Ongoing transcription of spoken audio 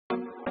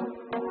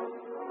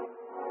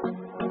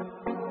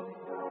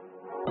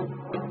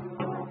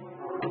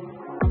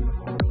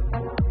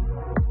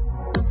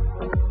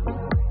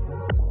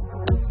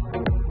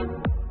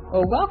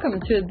Well, welcome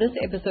to this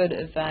episode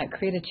of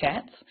Creator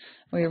Chats.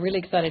 We're really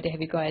excited to have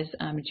you guys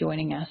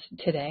joining us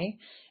today.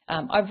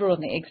 I've brought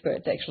on the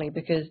experts actually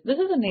because this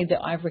is a need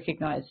that I've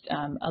recognized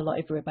a lot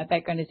everywhere. My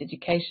background is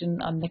education.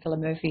 I'm Nicola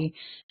Murphy,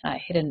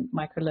 head in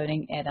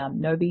microlearning at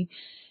Gnowbe.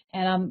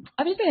 And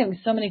I've just been having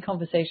so many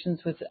conversations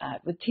with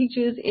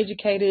teachers,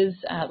 educators,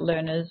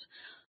 learners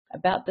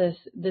about this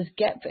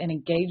gap in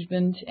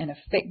engagement and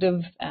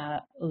effective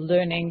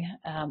learning.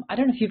 I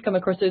don't know if you've come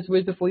across those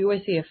words before. You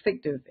always see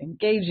effective,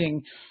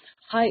 engaging,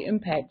 high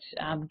impact,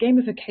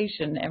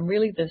 gamification, and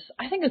really this,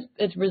 I think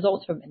it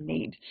results from a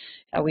need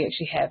we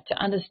actually have to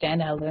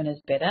understand our learners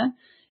better,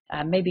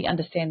 maybe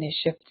understand their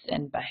shifts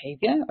in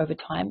behavior over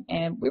time.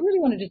 And we really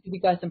want to just give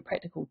you guys some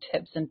practical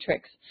tips and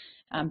tricks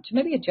to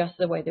maybe adjust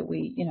the way that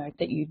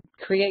that you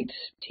create,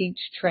 teach,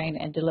 train,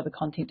 and deliver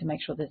content to make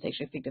sure that it's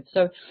actually effective.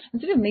 So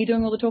instead of me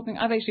doing all the talking,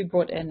 I've actually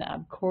brought in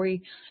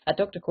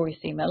Dr. Corey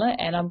Seemiller,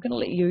 and I'm going to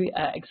let you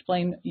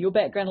explain your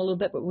background a little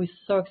bit, but we're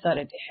so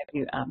excited to have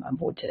you on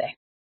board today.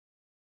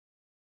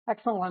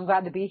 Excellent. Well, I'm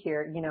glad to be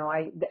here. You know,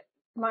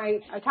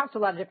 I talked to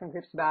a lot of different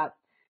groups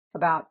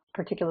about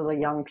particularly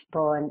young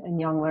people and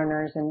young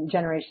learners and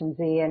Generation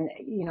Z. And,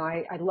 you know,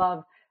 I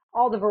love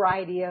all the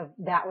variety of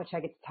that which I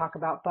get to talk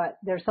about, but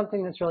there's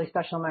something that's really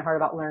special in my heart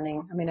about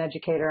learning. I'm an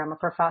educator. I'm a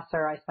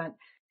professor. I spent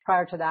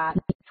prior to that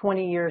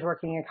 20 years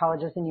working in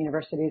colleges and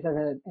universities as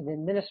an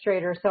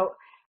administrator. So,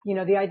 you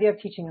know, the idea of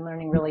teaching and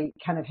learning really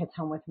kind of hits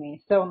home with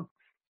me. So,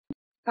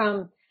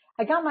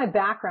 I got my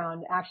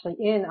background actually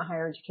in a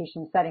higher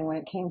education setting when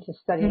it came to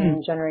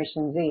studying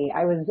Generation Z.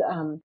 I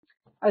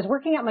was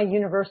working at my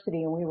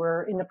university and we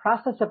were in the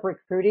process of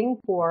recruiting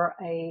for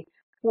a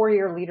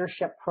 4-year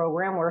leadership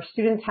program where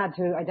students had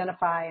to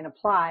identify and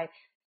apply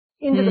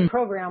into the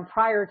program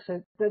prior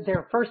to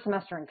their first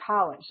semester in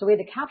college. So we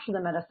had to capture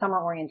them at a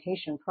summer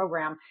orientation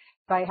program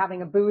by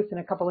having a booth and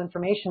a couple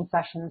information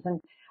sessions.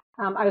 And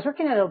I was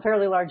working at a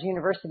fairly large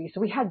university, so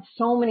we had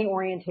so many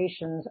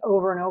orientations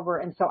over and over.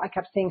 And so I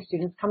kept seeing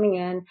students coming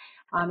in.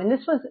 And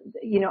this was,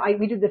 you know,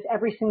 we did this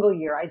every single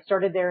year. I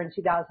started there in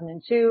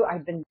 2002.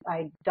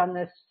 I'd done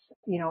this,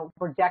 you know,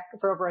 for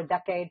over a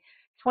decade.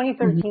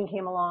 2013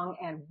 came along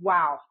and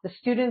wow, the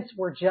students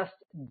were just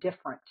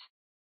different.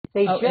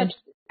 They just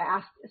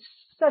asked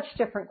such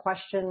different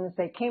questions.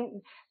 They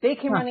came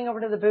running over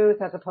to the booth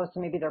as opposed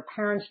to maybe their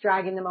parents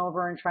dragging them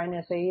over and trying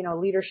to say, you know,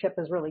 leadership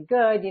is really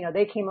good. You know,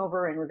 they came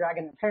over and were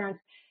dragging their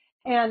parents.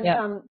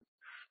 And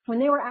when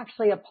they were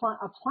actually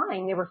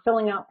applying, they were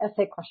filling out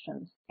essay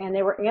questions and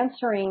they were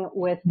answering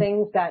with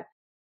things that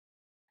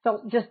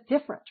felt just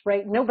different,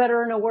 right? No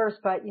better or no worse,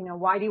 but, you know,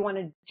 why do you want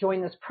to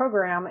join this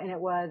program? And it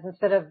was,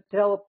 instead of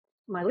develop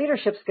my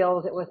leadership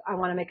skills, it was, I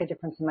want to make a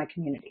difference in my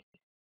community.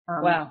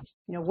 Wow.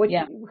 You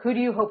know, who do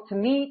you hope to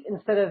meet?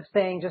 Instead of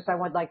saying just, I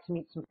would like to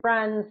meet some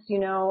friends, you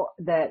know,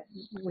 that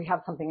we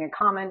have something in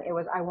common. It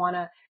was, I want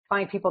to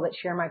find people that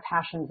share my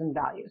passions and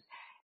values.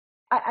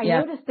 I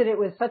noticed that it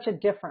was such a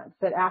difference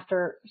that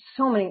after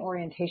so many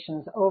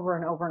orientations over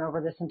and over and over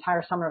this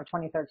entire summer of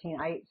 2013,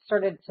 I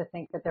started to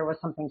think that there was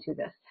something to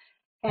this.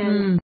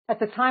 And at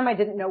the time, I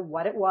didn't know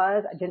what it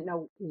was. I didn't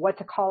know what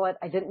to call it.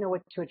 I didn't know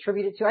what to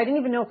attribute it to. I didn't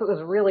even know if it was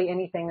really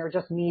anything or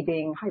just me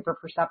being hyper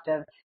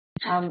perceptive.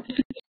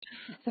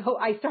 So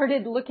I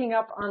started looking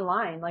up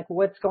online, like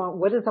what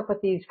is up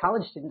with these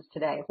college students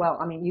today? Well,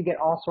 I mean, you get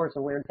all sorts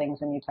of weird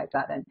things when you type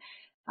that in.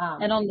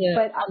 And on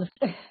the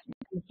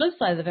flip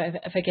side,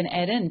 if I can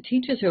add in,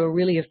 teachers who are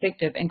really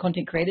effective and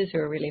content creators who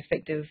are really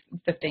effective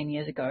 15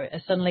 years ago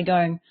are suddenly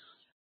going,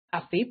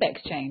 our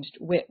feedback's changed.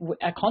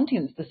 Our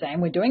content's the same.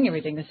 We're doing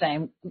everything the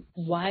same.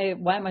 Why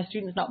are my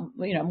students not,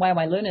 you know, why are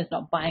my learners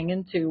not buying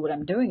into what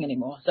I'm doing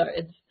anymore? So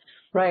it's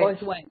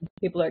both ways.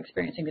 People are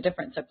experiencing the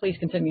difference. So please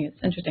continue.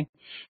 It's interesting.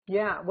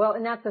 Yeah. Well,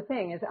 and that's the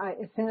thing is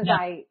as soon as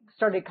I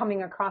started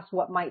coming across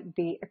what might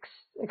be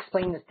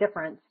explain this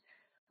difference,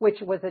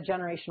 which was a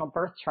generational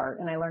birth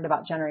chart. And I learned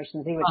about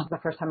Generation Z, which is the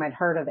first time I'd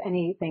heard of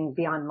anything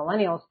beyond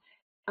millennials.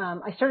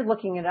 I started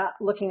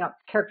looking up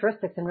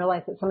characteristics and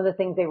realized that some of the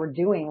things they were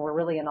doing were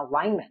really in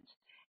alignment.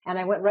 And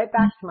I went right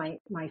back to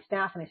my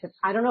staff and I said,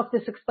 I don't know if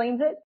this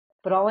explains it,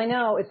 but all I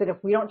know is that if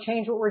we don't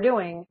change what we're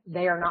doing,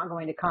 they are not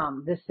going to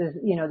come. This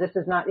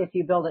is not if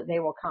you build it, they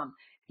will come.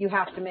 You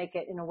have to make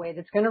it in a way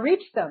that's going to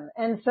reach them.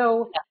 And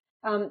so,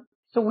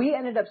 so we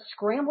ended up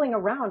scrambling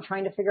around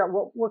trying to figure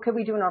out what could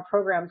we do in our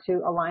program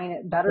to align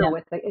it better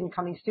with the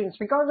incoming students,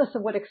 regardless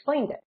of what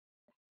explained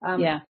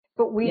it.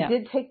 But we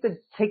did take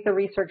the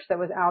research that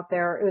was out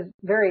there. It was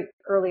very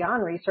early on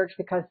research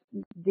because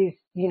these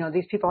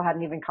people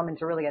hadn't even come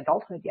into really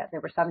adulthood yet. They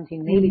were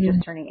 17, maybe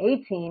just turning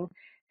 18.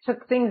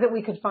 Took things that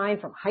we could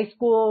find from high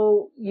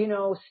school, you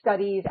know,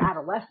 studies,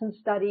 adolescent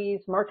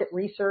studies, market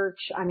research.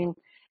 I mean,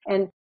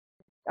 and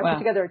I put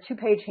together a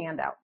 2-page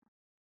handout.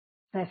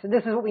 And I said,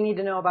 this is what we need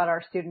to know about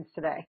our students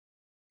today.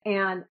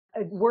 And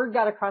word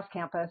got across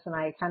campus and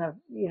I kind of,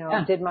 you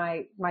know, did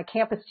my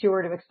campus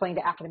tour to explain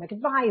to academic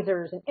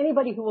advisors and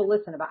anybody who will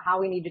listen about how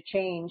we need to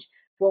change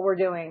what we're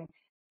doing.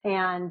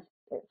 And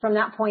from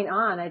that point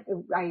on,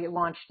 I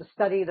launched a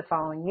study the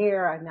following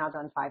year. I've now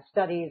done 5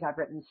 studies. I've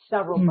written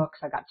several books.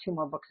 I've got 2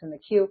 more books in the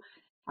queue.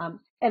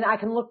 And I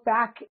can look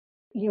back,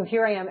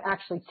 here I am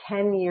actually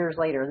 10 years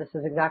later. This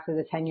is exactly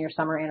the 10-year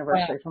summer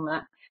anniversary from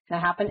that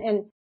happened.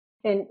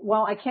 And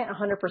while I can't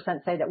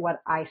 100% say that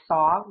what I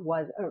saw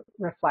was a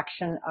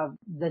reflection of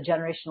the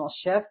generational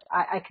shift,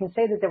 I can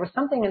say that there was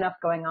something enough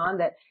going on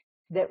that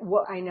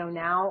what I know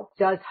now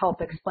does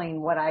help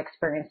explain what I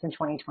experienced in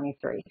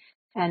 2023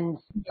 in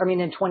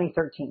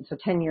 2013. So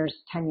 10 years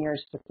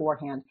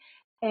beforehand.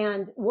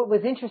 And what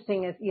was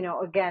interesting is,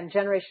 again,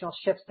 generational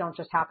shifts don't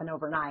just happen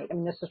overnight. I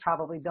mean, this was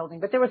probably building,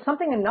 but there was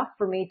something enough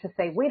for me to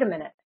say, wait a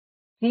minute,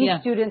 these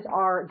students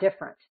are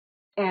different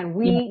and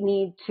we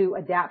need to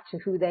adapt to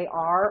who they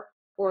are,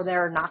 or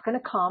they're not going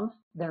to come.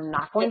 They're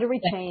not going to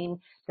retain.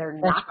 They're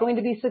not going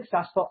to be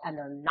successful, and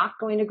they're not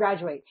going to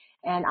graduate.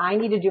 And I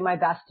need to do my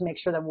best to make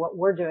sure that what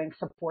we're doing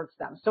supports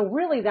them. So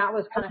really, that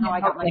was kind of how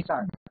I got my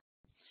start.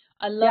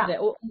 I love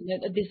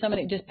that. There's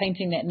somebody just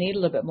painting that need a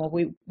little bit more.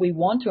 We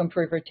want to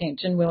improve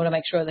retention. We want to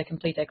make sure they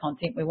complete their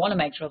content. We want to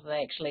make sure that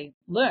they actually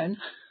learn.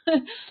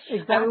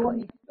 Exactly. We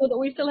want to make sure that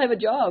we still have a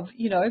job,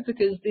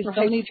 because there's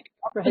so many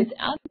options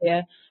out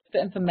there for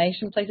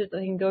information, places that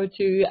they can go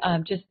to.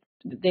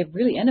 They're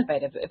really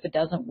innovative. If it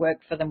doesn't work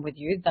for them with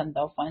you, then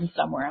they'll find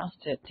somewhere else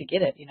to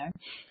get it,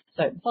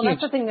 So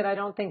that's the thing that I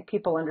don't think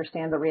people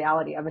understand the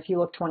reality of. If you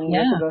look 20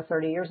 years ago,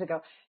 30 years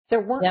ago, there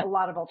weren't a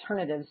lot of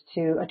alternatives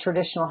to a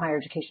traditional higher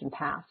education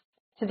path.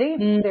 Today,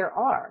 there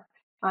are.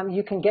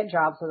 You can get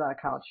jobs without a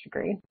college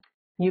degree.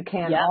 You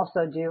can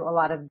also do a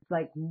lot of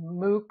like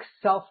MOOCs,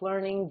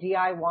 self-learning,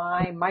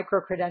 DIY,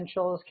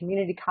 micro-credentials,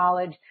 community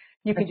college.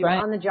 You can do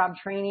on-the-job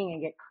training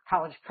and get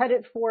college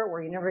credit for it,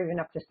 where you never even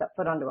have to step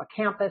foot onto a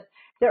campus.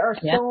 There are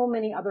so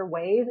many other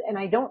ways, and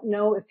I don't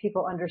know if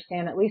people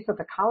understand, at least at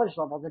the college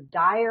level, the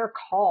dire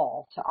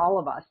call to all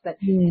of us that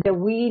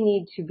we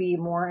need to be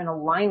more in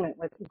alignment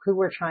with who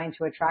we're trying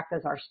to attract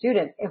as our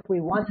students if we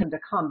want them to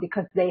come,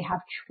 because they have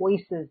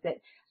choices that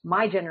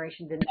my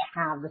generation didn't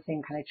have the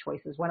same kind of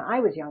choices when I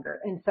was younger.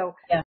 And so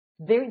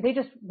they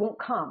just won't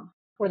come,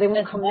 or they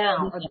won't come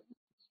now.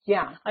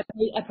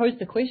 I posed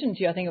the question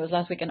to you, I think it was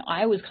last week, and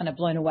I was kind of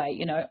blown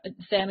away.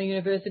 Stanley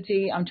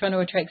University, I'm trying to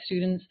attract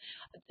students.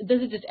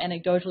 This is just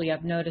anecdotally,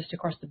 I've noticed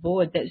across the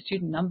board that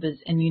student numbers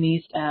in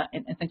unis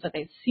and things like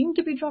that seem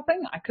to be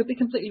dropping. I could be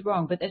completely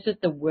wrong, but that's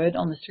just the word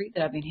on the street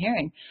that I've been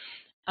hearing.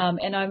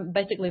 And I'm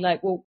basically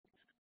like, well,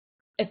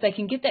 if they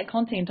can get that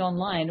content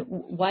online,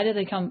 why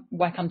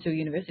come to a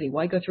university?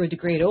 Why go through a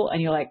degree at all?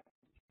 And you're like,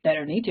 they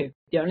don't need to.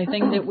 The only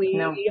thing that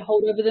we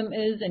hold over them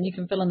is, and you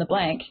can fill in the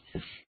blank,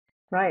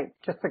 right,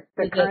 just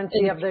the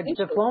currency of the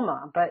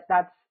diploma. But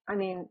at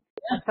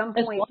some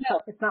point,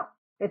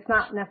 it's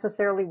not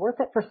necessarily worth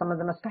it for some of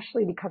them,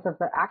 especially because of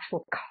the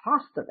actual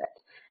cost of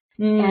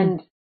it.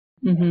 And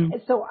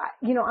so,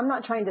 I'm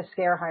not trying to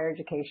scare higher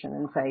education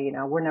and say,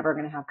 we're never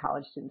going to have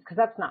college students, because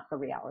that's not the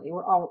reality.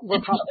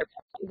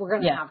 We're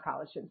going to have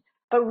college students.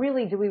 But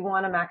really, do we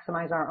want to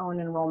maximize our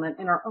own enrollment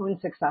and our own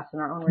success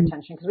and our own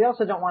retention? Because we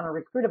also don't want to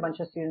recruit a bunch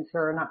of students who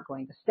are not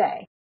going to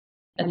stay.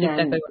 That's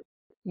exactly right.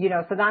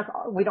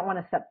 So we don't want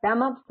to set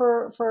them up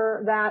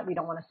for that. We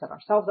don't want to set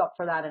ourselves up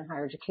for that in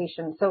higher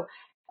education. So,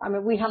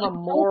 we have a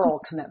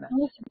moral commitment.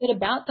 Tell us a bit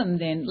about them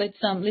then. Let's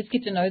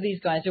get to know these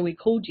guys who we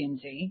call Gen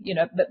Z,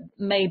 but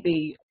may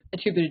be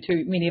attributed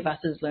to many of us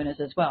as learners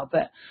as well.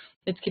 But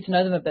let's get to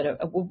know them a bit.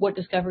 What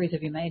discoveries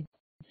have you made?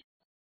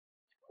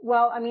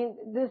 Well,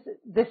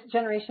 this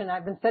generation,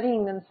 I've been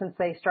studying them since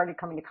they started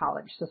coming to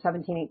college. So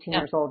 17, 18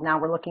 years old. Now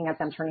we're looking at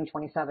them turning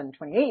 27,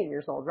 28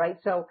 years old, right?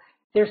 So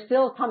they're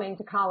still coming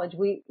to college.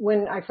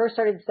 When I first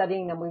started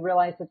studying them, we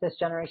realized that this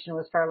generation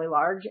was fairly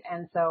large.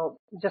 And so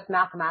just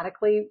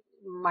mathematically,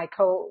 my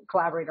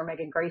collaborator,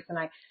 Megan Grace, and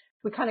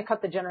we kind of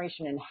cut the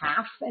generation in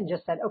half and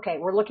just said, okay,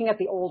 we're looking at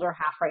the older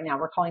half right now.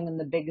 We're calling them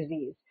the big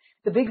Zs.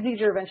 The big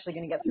Zs are eventually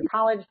going to get through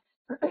college,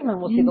 and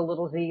we'll see the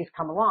little Zs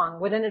come along.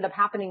 What ended up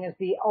happening is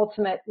the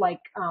ultimate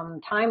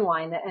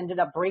timeline that ended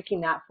up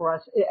breaking that for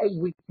us.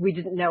 We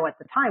didn't know at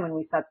the time when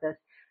we set this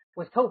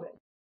was COVID.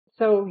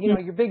 So,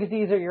 your big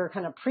Zs are your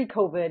kind of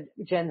pre-COVID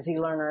Gen Z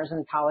learners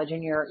in college,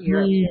 and your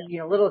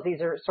little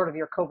Zs are sort of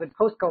your COVID,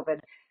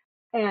 post-COVID.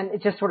 And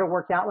it just sort of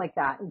worked out like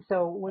that. And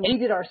so when we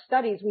did our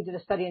studies, we did a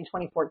study in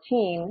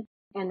 2014,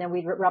 and then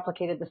we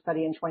replicated the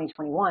study in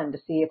 2021 to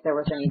see if there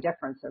was any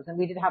differences. And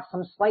we did have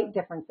some slight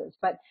differences,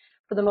 but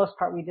for the most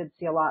part, we did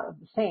see a lot of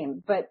the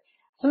same. But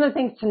some of the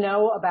things to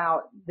know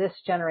about this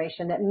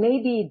generation that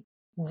may be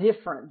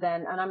different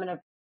than, and I'm going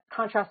to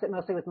contrast it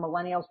mostly with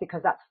millennials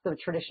because that's the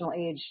traditional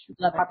age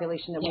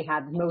population that we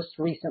had most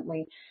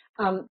recently.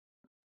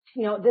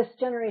 This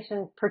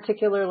generation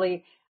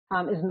particularly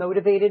is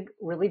motivated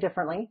really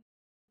differently.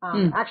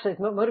 Actually,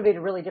 it's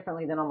motivated really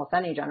differently than almost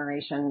any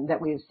generation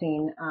that we've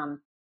seen,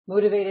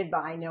 motivated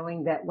by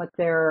knowing that what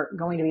they're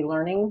going to be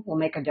learning will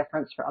make a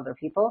difference for other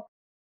people.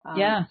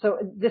 So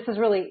this is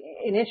really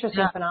an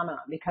interesting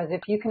phenomenon, because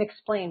if you can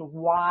explain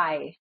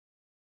why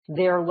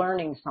they're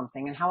learning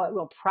something and how it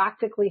will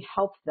practically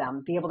help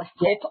them be able to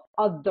help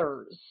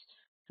others,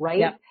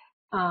 right?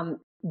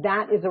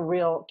 that is a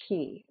real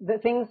key. The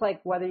things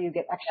like whether you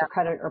get extra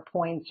credit or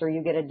points or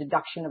you get a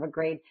deduction of a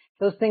grade,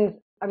 those things,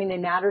 I mean, they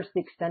matter to the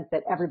extent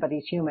that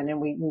everybody's human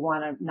and we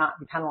want to not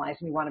be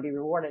penalized and we want to be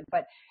rewarded,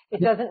 but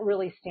it doesn't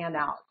really stand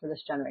out for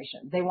this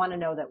generation. They want to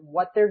know that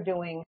what they're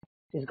doing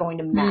is going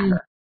to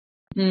matter.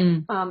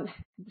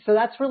 So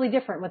that's really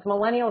different. With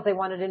millennials, they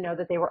wanted to know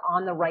that they were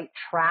on the right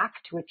track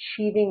to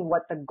achieving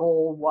what the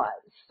goal was.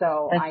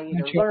 So I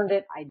either learned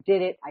it, I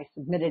did it, I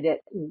submitted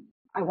it.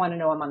 I want to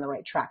know I'm on the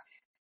right track.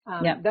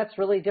 That's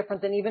really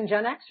different than even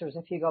Gen Xers,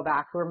 if you go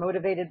back, who are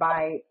motivated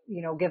by,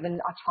 given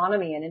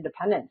autonomy and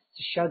independence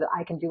to show that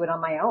I can do it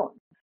on my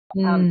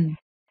own.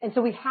 And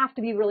so we have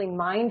to be really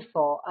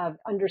mindful of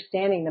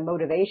understanding the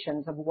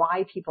motivations of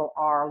why people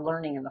are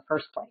learning in the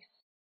first place.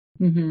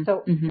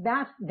 So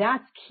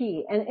that's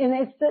key. And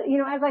it's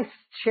as I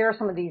share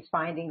some of these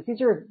findings,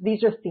 these are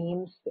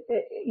themes.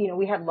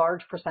 We had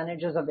large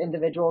percentages of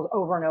individuals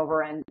over and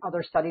over, and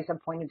other studies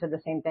have pointed to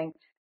the same thing,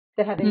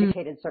 that have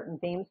indicated certain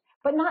themes,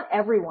 but not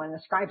everyone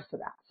ascribes to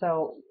that.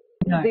 So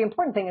the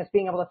important thing is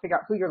being able to figure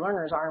out who your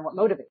learners are and what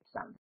motivates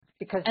them,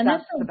 because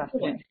that's the best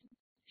way.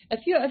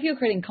 If you're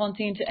creating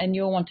content and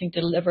you're wanting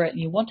to deliver it and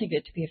you're wanting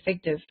it to be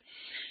effective,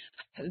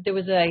 there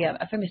was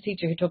a famous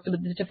teacher who talked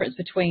about the difference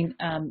between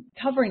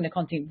covering the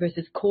content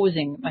versus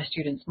causing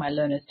my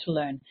learners to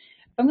learn.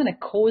 If I'm going to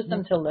cause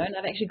them to learn,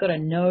 I've actually got to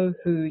know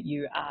who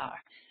you are.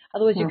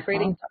 Otherwise, you're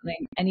creating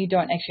something and you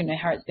don't actually know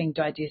how it's being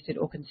digested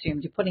or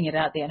consumed. You're putting it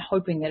out there and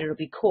hoping that it'll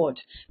be caught,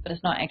 but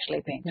it's not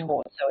actually being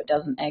taught, so it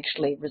doesn't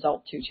actually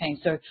result to change.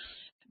 So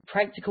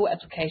practical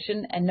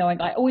application and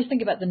knowing, I always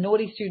think about the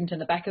naughty student in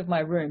the back of my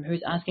room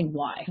who's asking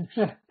why.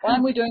 Why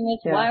are we doing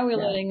this? Why are we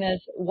learning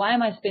this? Why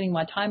am I spending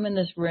my time in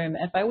this room?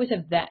 If I always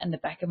have that in the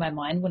back of my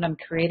mind when I'm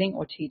creating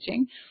or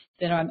teaching,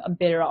 then I'm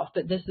better off.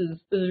 But this is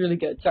really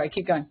good. Sorry,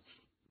 keep going.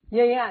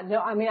 Yeah. No,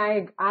 I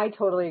mean, I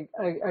totally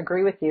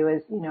agree with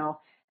you.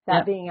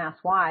 That being asked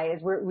why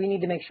is we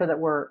need to make sure that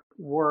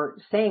we're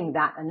saying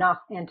that enough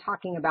and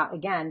talking about,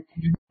 again,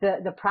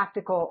 the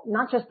practical,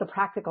 not just the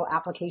practical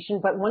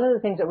application, but one of the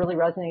things that really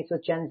resonates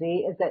with Gen Z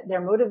is that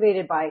they're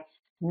motivated by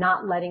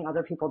not letting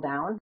other people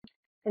down.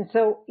 And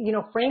so,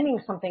 framing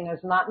something as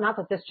not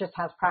that this just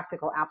has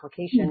practical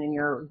application in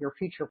your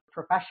future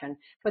profession,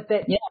 but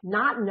that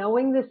not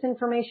knowing this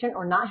information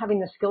or not having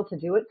the skill to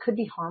do it could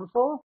be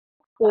harmful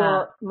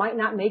or might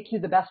not make you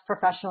the best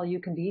professional you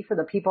can be for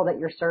the people that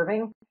you're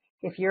serving.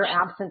 If you're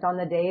absent on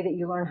the day that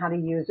you learn how to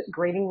use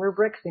grading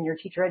rubrics in your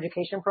teacher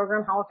education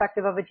program, how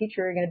effective of a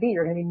teacher are you going to be?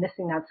 You're going to be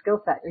missing that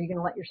skill set. Are you going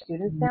to let your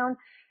students down?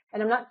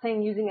 And I'm not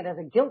saying using it as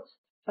a guilt,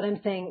 but I'm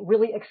saying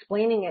really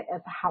explaining it as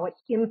how it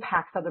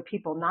impacts other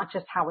people, not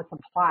just how it's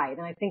applied.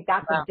 And I think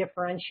that's a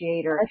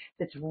differentiator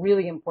that's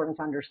really important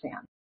to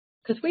understand.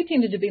 Because we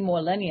tended to be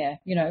more linear,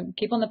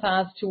 keep on the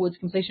path towards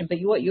completion. But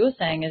what you're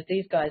saying is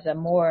these guys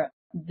are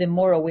they're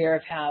more aware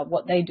of how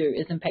what they do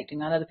is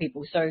impacting on other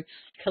people. So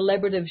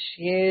collaborative,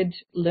 shared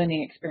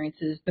learning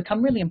experiences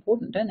become really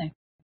important, don't they?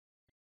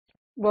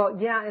 Well,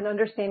 yeah, and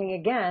understanding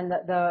again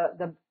that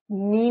the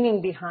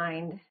meaning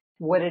behind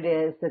what it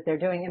is that they're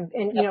doing.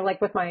 And like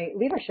with my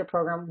leadership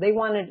program,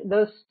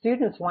 those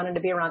students wanted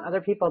to be around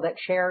other people that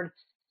shared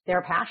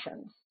their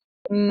passions.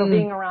 So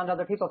being around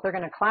other people, if they're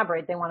going to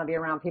collaborate, they want to be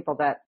around people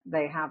that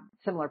they have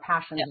similar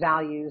passions,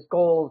 values,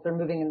 goals, they're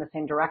moving in the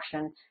same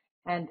direction.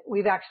 And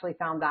we've actually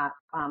found that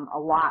a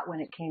lot when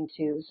it came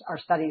to our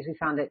studies. We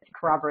found it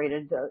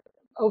corroborated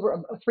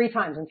over 3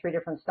 times in 3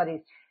 different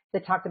studies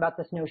that talked about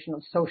this notion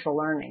of social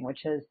learning,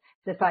 which is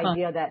this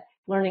idea that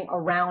learning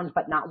around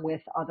but not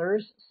with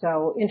others.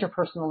 So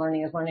interpersonal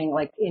learning is learning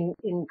like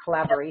in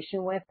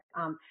collaboration with.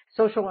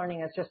 Social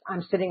learning is just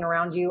I'm sitting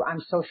around you.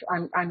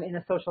 I'm in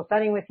a social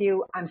setting with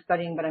you. I'm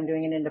studying, but I'm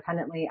doing it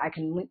independently. I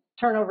can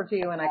turn over to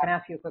you and I can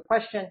ask you a quick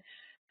question.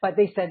 But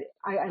they said,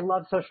 I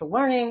love social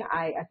learning.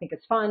 I think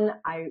it's fun.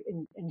 I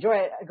enjoy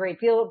it a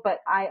great deal, but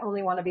I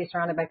only want to be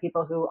surrounded by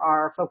people who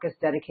are focused,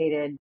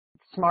 dedicated,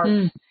 smart,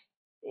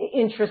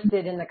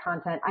 interested in the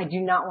content. I do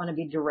not want to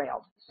be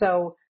derailed.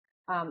 So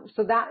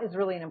that is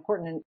really an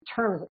important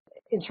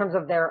in terms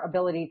of their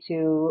ability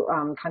to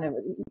kind of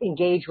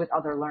engage with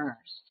other learners.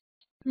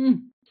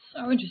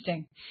 So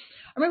interesting.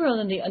 I remember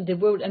on the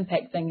world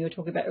impact thing you were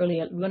talking about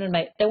earlier,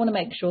 they want to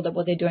make sure that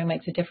what they're doing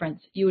makes a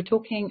difference. You were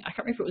talking, I can't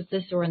remember if it was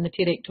this or in the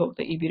TEDx talk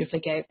that you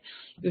beautifully gave,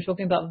 you were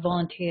talking about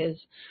volunteers.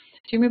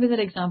 Do you remember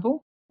that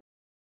example?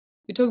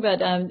 You talk about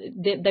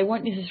they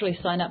won't necessarily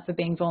sign up for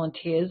being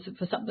volunteers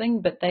for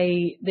something, but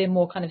they're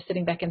more kind of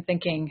sitting back and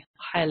thinking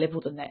higher level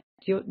than that.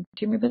 Do you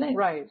remember that?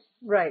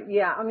 Right.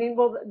 Yeah. I mean,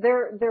 well,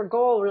 their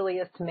goal really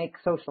is to make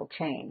social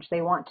change.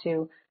 They want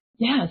to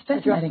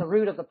address the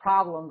root of the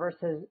problem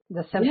versus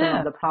the symptom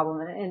of the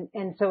problem.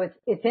 And so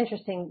it's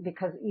interesting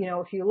because,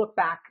 if you look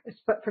back,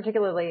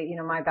 particularly,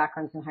 my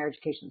background's in higher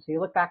education. So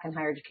you look back in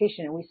higher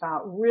education and we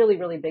saw really,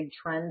 really big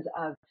trends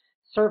of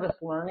service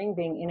learning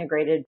being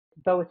integrated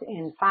both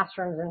in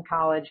classrooms in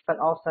college, but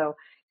also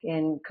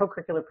in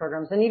co-curricular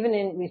programs. And even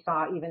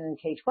in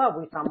K-12,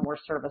 we saw more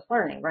service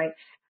learning, right?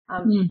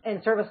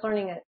 And service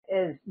learning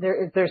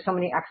there's so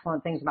many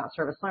excellent things about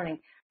service learning,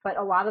 But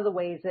a lot of the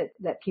ways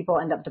that people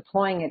end up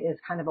deploying it is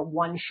kind of a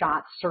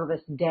one-shot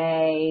service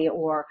day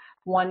or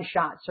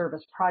one-shot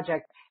service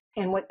project.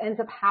 And what ends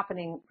up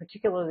happening,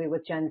 particularly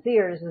with Gen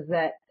Zers, is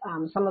that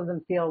some of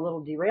them feel a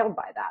little derailed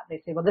by that.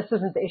 They say, well, this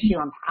isn't the issue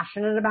I'm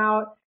passionate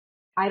about.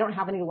 I don't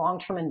have any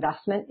long-term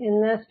investment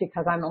in this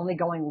because I'm only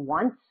going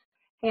once.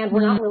 And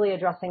we're not really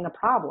addressing the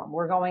problem.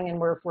 We're going and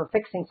we're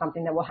fixing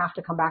something that we'll have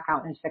to come back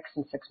out and fix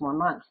in 6 more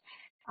months.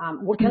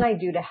 What can I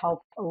do to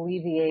help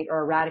alleviate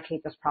or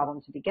eradicate this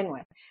problem to begin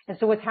with? And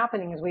so what's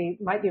happening is we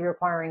might be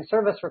requiring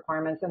service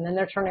requirements, and then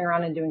they're turning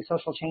around and doing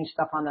social change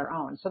stuff on their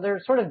own. So they're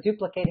sort of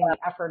duplicating the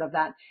effort of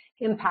that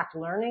impact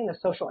learning, the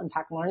social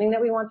impact learning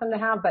that we want them to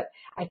have. But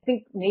I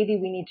think maybe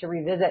we need to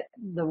revisit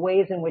the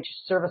ways in which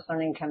service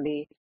learning can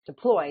be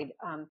deployed.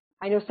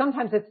 I know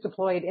sometimes it's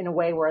deployed in a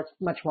way where it's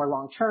much more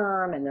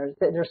long-term and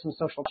there's some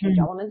social change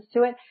elements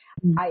to it.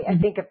 I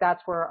think if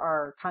that's where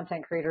our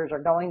content creators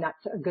are going, that's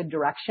a good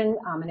direction.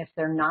 And if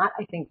they're not,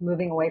 I think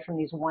moving away from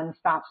these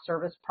one-stop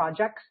service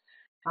projects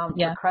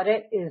for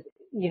credit is,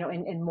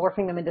 and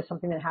morphing them into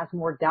something that has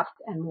more depth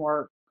and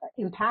more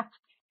impact,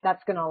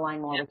 that's going to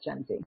align more with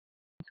Gen Z.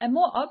 And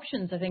more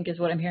options, I think, is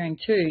what I'm hearing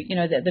too.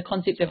 The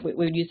concept of, we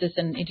would use this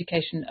in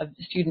education, of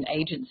student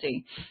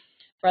agency,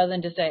 rather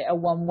than just a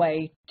one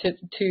way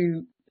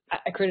to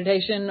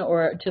accreditation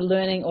or to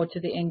learning or to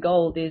the end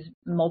goal. There's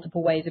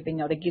multiple ways of being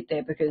able to get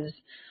there, because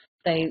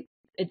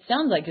it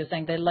sounds like you're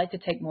saying they like to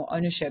take more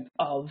ownership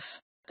of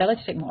their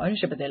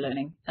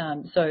learning.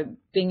 So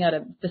being able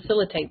to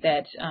facilitate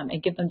that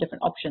and give them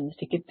different options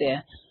to get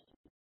there.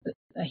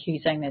 I hear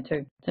you saying that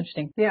too. It's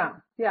interesting. Yeah.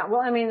 Well,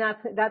 I mean,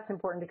 that's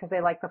important because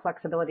they like the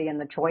flexibility and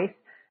the choice.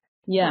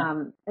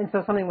 Yeah. And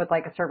so something with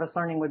like a service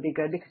learning would be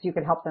good, because you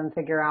could help them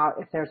figure out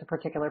if there's a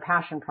particular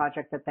passion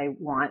project that they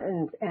want,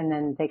 and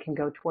then they can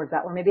go towards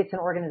that. Or maybe it's an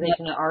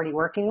organization they're already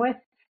working with.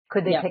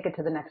 Could they take it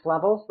to the next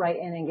level, right,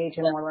 and engage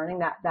in more learning,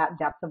 that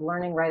depth of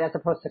learning, right, as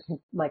opposed to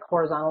like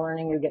horizontal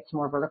learning, you get some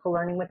more vertical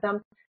learning with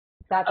them.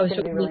 That's going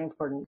to be really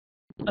important.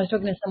 I was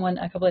talking to someone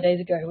a couple of days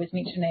ago who was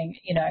mentioning,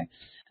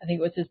 I think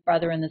it was his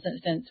brother in this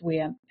instance,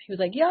 where he was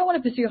like, I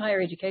want to pursue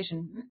higher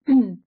education,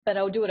 but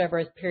I'll do it over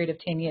a period of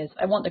 10 years.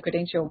 I want the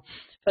credential,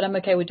 but I'm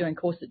okay with doing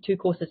two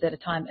courses at a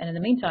time. And in the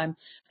meantime,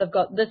 they've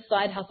got this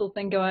side hustle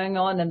thing going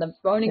on, and they're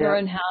owning their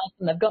own house,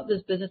 and they've got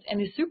this business,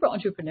 and they're super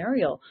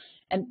entrepreneurial.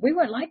 And we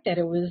weren't like that.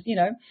 It was,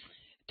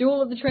 do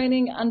all of the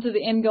training unto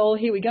the end goal.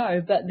 Here we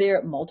go. But there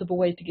are multiple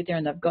ways to get there,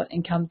 and they've got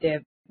income.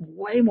 They're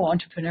way more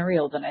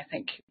entrepreneurial than I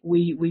think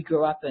we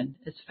grew up in.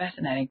 It's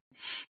fascinating.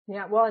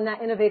 Yeah, well, and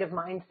that innovative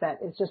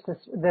mindset is just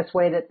this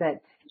way that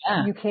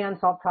you can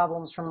solve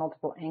problems from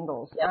multiple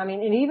angles. Yep. I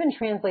mean, it even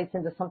translates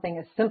into something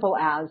as simple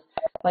as,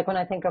 like, when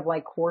I think of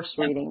like course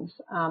readings,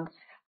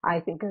 I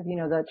think of,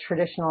 the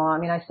traditional, I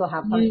mean, I still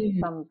have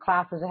some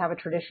classes that have a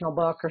traditional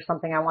book or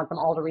something. I want them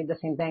all to read the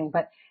same thing,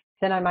 but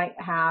then I might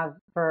have,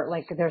 for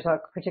like, there's a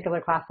particular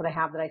class that I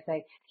have that I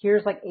say,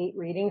 here's like 8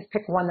 readings,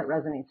 pick one that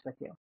resonates with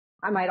you.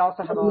 I might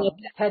also have a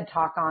TED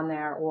talk on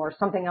there or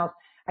something else.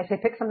 I say,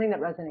 pick something that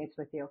resonates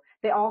with you.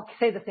 They all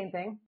say the same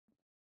thing.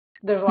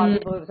 There's a lot of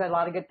people who've said a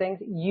lot of good things.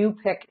 You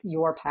pick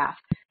your path,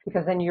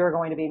 because then you're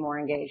going to be more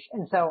engaged.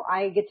 And so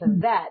I get to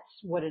vet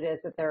what it is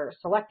that they're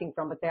selecting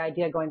from. But the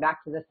idea, going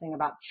back to this thing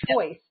about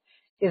choice,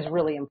 is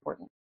really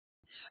important.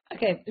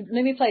 Okay,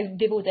 let me play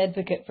devil's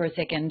advocate for a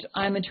second.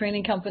 I'm a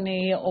training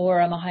company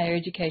or I'm a higher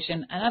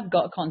education, and I've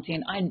got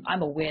content.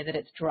 I'm aware that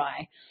it's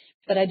dry,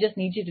 but I just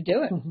need you to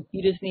do it.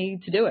 You just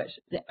need to do it.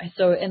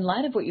 So in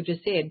light of what you've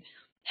just said,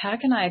 how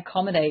can I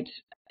accommodate?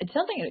 It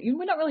sounds like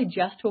we're not really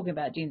just talking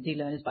about Gen Z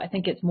learners, but I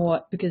think it's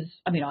more because,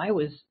 I mean,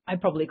 I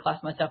probably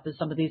classed myself as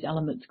some of these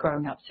elements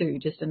growing up too,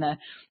 just in a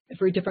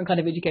very different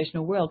kind of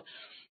educational world.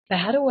 So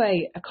how do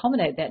I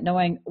accommodate that,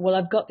 knowing, well,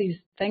 I've got these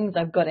things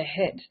I've got to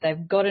hit.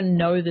 They've got to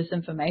know this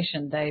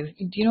information. Do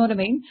you know what I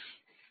mean?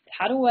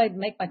 How do I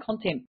make my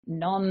content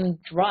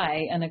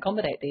non-dry and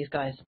accommodate these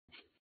guys?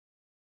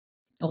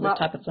 All this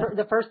type of stuff.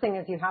 The first thing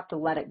is you have to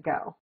let it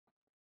go.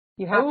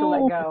 You have to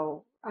let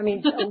go. I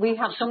mean, we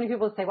have so many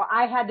people that say, well,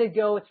 I had to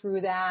go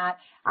through that.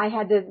 I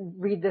had to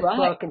read this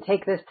book and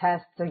take this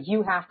test, so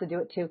you have to do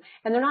it too.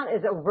 And they're not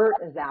as overt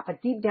as that,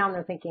 but deep down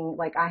they're thinking,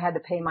 like, I had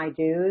to pay my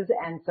dues,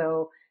 and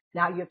so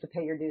now you have to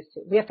pay your dues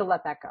too. We have to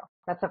let that go.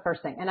 That's the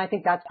first thing. And I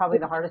think that's probably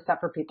the hardest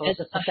step for people. It's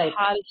just to say,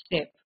 hardest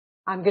step.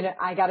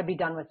 I got to be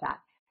done with that.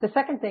 The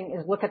second thing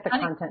is look at the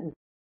content.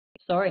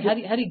 Sorry, how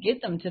do you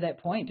get them to that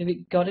point? Have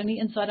you got any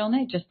insight on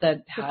that? Just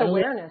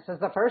awareness is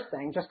the first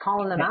thing. Just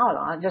calling them out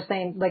on it. Just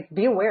saying, like,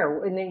 be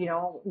aware. And then,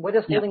 what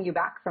is holding you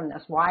back from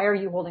this? Why are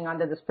you holding on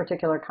to this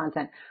particular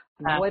content?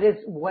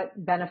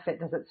 What benefit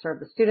does it serve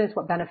the students?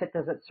 What benefit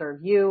does it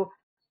serve you?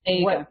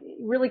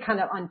 Really kind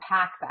of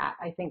unpack that,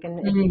 I think.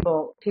 And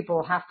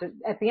people have to,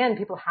 at the end,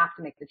 people have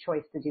to make the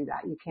choice to do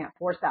that. You can't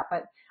force that.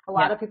 But a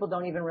lot of people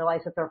don't even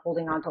realize that they're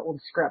holding on to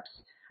old scripts.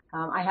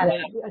 I had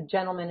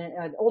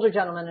an older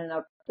gentleman in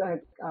a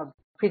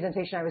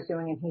presentation I was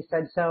doing, and he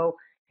said, so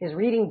is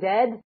reading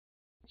dead?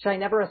 Should I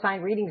never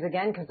assign readings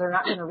again because they're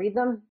not going to read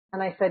them?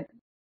 And I said,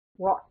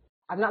 well,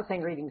 I'm not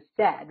saying reading's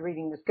dead.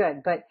 Reading is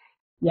good, but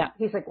Yeah.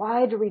 He's like, well,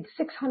 I had to read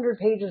 600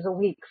 pages a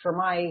week for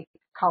my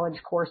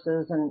college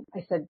courses. And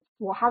I said,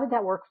 well, how did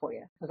that work for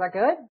you? Was that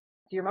good?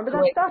 Do you remember that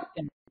Great stuff?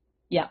 question.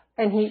 Yeah.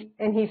 And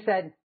he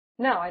said,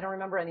 no, I don't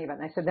remember any of it.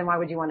 And I said, then why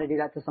would you want to do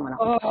that to someone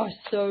else? Oh,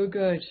 so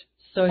good.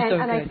 So And good.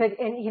 I said,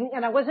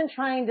 and I wasn't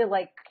trying to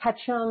like catch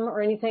him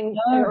or anything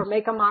or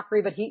make a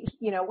mockery, but he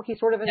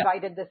sort of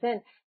invited this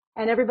in,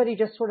 and everybody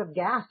just sort of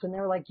gasped and they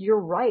were like, you're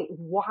right.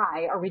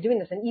 Why are we doing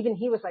this? And even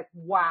he was like,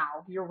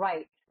 wow, you're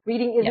right.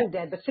 Reading isn't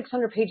dead, but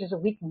 600 pages a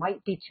week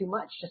might be too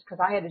much. Just because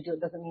I had to do it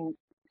doesn't mean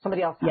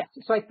somebody else has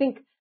to. So I think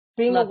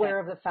being aware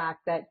of the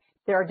fact that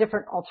there are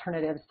different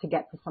alternatives to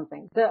get to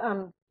something.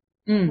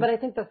 But I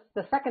think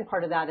the second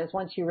part of that is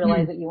once you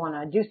realize that you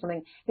want to do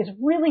something is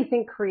really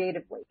think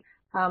creatively.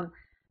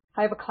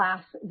 I have a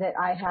class that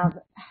I have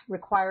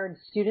required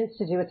students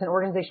to do. It's an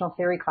organizational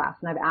theory class,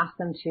 and I've asked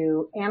them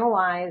to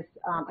analyze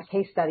a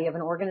case study of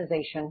an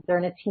organization. They're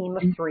in a team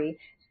of 3.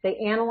 They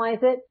analyze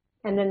it,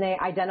 and then they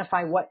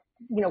identify what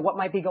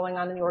might be going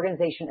on in the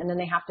organization, and then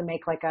they have to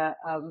make like a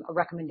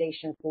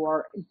recommendation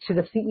to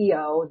the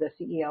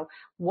CEO,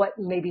 what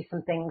maybe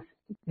some things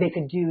they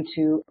could do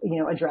to,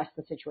 address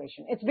the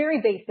situation. It's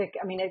very basic.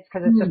 I mean, it's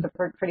because it's just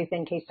a pretty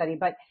thin case study,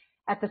 but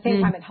at the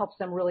same time, it helps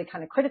them really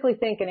kind of critically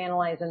think and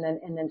analyze and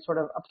then sort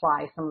of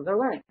apply some of their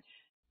learning.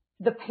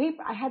 The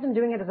paper, I had them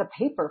doing it as a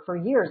paper for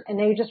years, and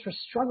they just were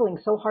struggling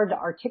so hard to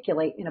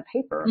articulate in a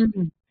paper,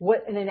 in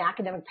an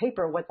academic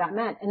paper, what that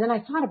meant. And then I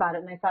thought about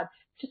it, and I thought,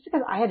 just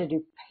because I had to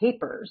do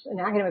papers, an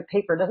academic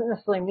paper, doesn't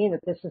necessarily mean that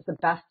this is the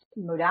best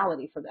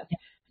modality for this.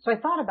 So I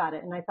thought about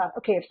it, and I thought,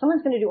 okay, if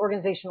someone's going to do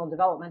organizational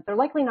development, they're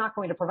likely not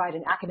going to provide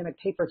an academic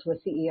paper to a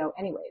CEO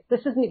anyways.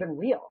 This isn't even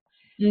real.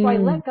 So I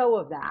let go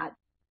of that,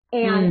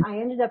 and I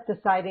ended up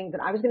deciding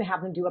that I was going to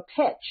have them do a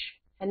pitch.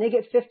 And they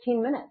get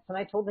 15 minutes. And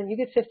I told them, you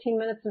get 15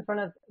 minutes in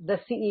front of the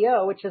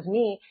CEO, which is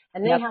me,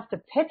 and they have to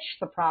pitch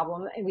the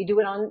problem. And we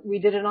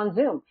did it on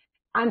Zoom.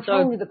 I'm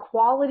telling you, the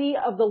quality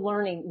of the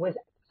learning was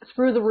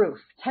through the roof,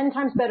 10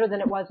 times better than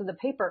it was with the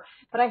paper.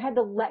 But I had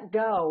to let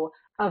go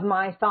of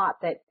my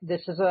thought that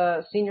this is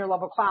a senior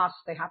level class.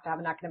 They have to have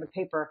an academic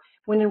paper.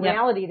 When in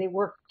reality, they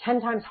worked 10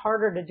 times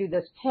harder to do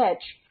this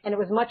pitch, and it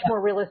was much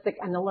more realistic,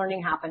 and the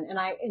learning happened.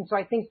 And so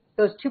I think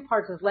those two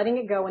parts is letting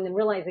it go and then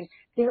realizing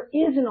there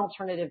is an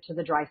alternative to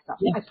the dry stuff.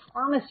 I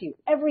promise you,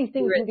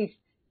 everything can be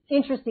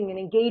interesting and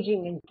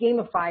engaging and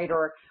gamified,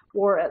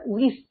 or at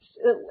least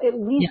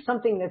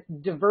something that's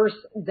diverse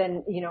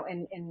than,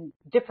 and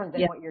different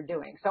than what you're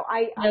doing. So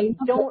I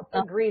don't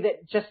agree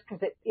that just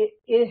because it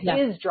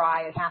is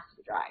dry, it has to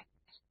be dry.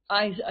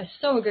 I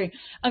so agree.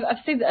 I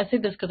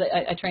said this because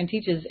I train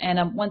teachers,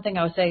 and one thing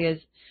I would say is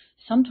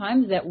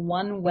sometimes that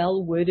one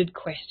well-worded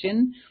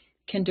question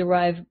can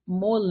derive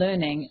more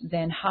learning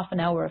than half an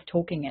hour of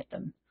talking at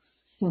them.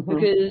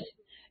 Because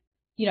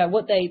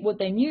what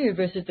they knew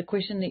versus the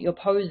question that you're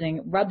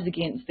posing rubs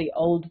against the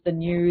old, the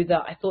new,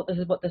 I thought this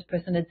is what this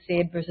person had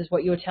said versus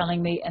what you're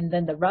telling me, and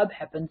then the rub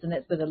happens, and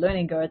that's where the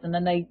learning goes, and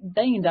then they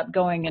end up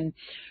going and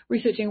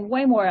researching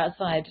way more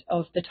outside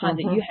of the time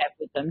that you have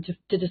with them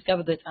to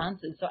discover those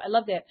answers. So I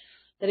love that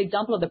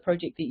example of the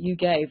project that you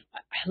gave.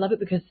 I love it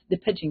because they're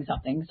pitching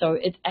something, so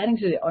it's adding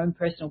to their own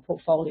personal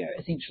portfolio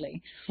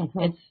essentially.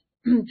 It's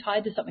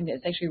tied to something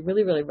that's actually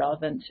really, really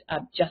relevant,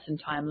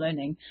 just-in-time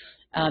learning,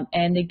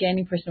 and they're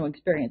gaining personal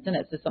experience in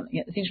it. So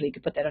something essentially you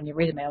could put that on your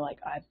resume, like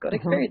I've got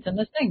experience in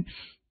this thing.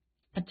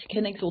 It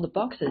connects all the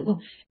boxes,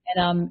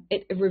 and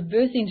it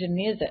reverse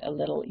engineers it a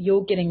little.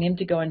 You're getting them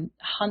to go and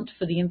hunt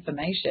for the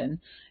information,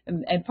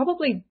 and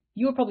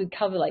you'll probably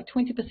cover like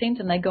 20%,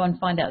 and they go and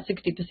find out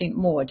 60%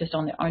 more just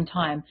on their own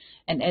time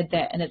and add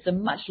that. And it's a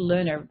much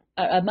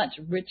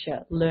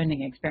richer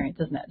learning experience,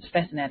 isn't it? It's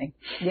fascinating.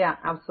 Yeah,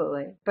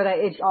 absolutely. But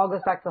it all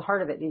goes back to the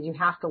heart of it is you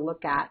have to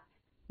look at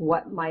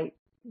what might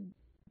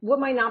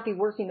not be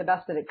working the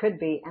best that it could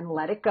be and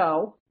let it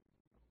go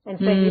and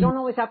say, you don't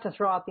always have to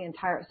throw out the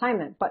entire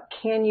assignment, but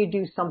can you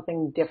do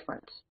something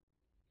different?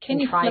 Can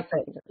you flip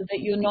it so that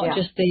you're not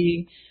just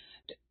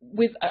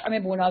I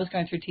remember when I was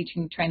going through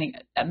teaching training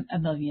a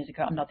million years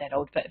ago, I'm not that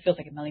old, but it feels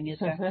like a million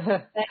years ago,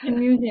 back in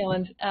New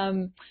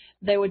Zealand,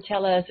 they would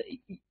tell us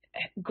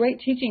great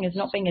teaching is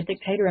not being a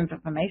dictator of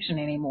information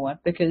anymore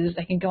because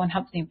they can go and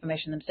hunt the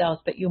information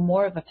themselves, but you're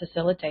more of a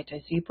facilitator.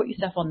 So you put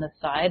yourself on the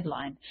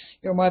sideline.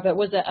 You're more of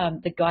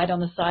the guide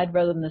on the side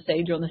rather than the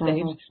sage on the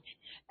stage.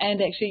 And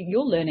actually,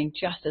 you're learning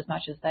just as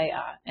much as they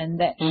are.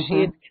 And that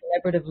shared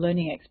collaborative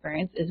learning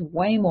experience is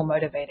way more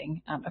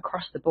motivating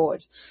across the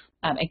board.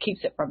 It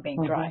keeps it from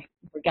being dry,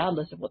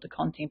 regardless of what the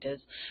content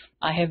is.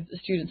 I have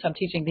students I'm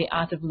teaching the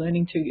art of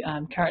learning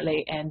to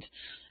currently, and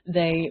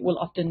they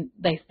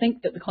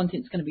think that the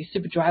content's going to be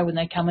super dry when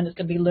they come in. It's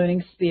going to be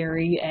learning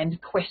theory and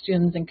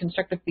questions and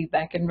constructive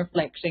feedback and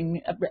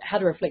reflecting, how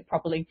to reflect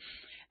properly.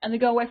 And they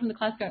go away from the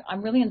class going,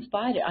 I'm really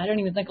inspired. I don't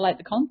even think I like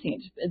the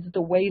content. It's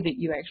the way that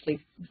you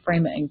actually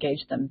frame it,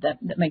 engage them, that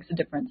makes a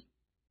difference.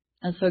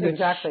 And so good.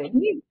 Exactly.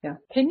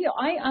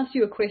 I asked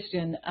you a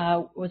question,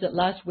 was it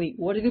last week?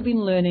 What have you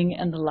been learning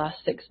in the last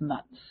 6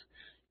 months?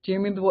 Do you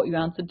remember what you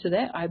answered to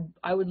that?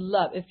 I would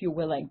love, if you're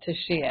willing, to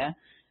share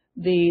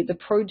the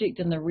project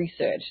and the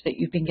research that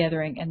you've been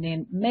gathering, and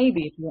then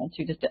maybe, if you want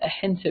to, just a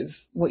hint of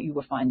what you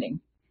were finding?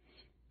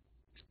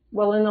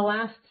 Well, in the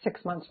last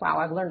 6 months, wow,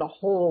 I've learned a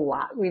whole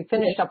lot. We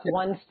finished up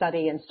one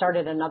study and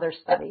started another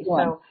study.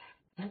 So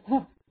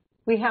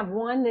we have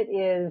one that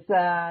is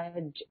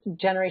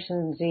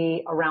Generation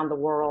Z around the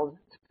world.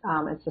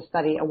 It's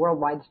a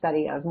worldwide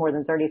study of more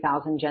than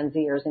 30,000 Gen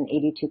Zers in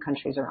 82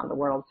 countries around the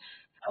world.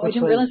 Oh, I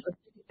didn't realize it was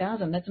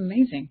 50,000. That's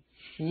amazing.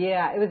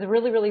 Yeah, it was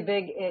really, really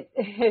big.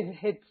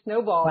 It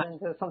snowballed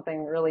into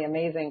something really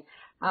amazing.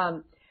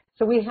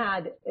 So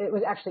it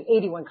was actually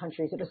 81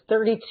 countries. It was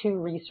 32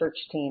 research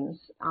teams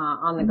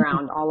on the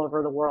ground all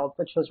over the world,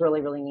 which was really,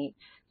 really neat.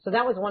 So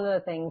that was one of the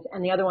things.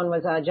 And the other one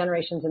was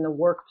generations in the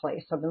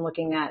workplace. So I've been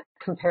looking at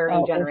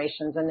comparing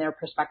generations and their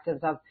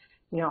perspectives of,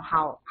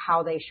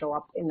 how they show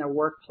up in their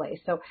workplace.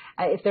 So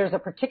if there's a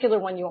particular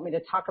one you want me to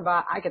talk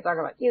about, I could talk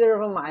about either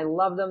of them. I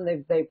love them.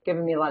 They've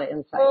given me a lot of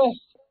insight. Oh.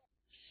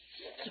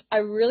 I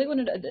really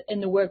wanted in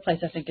the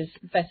workplace, I think, is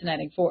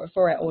fascinating for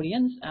our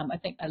audience. I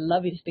think I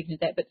love you speaking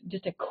to that, but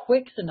just a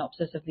quick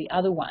synopsis of the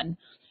other one.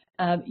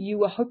 You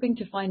were hoping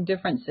to find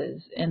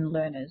differences in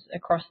learners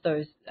across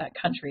those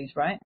countries,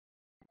 right?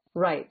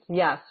 Right.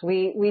 Yes.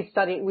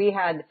 We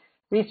had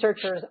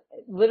researchers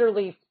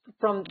literally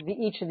from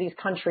each of these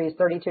countries,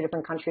 32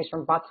 different countries,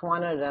 from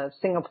Botswana to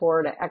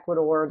Singapore to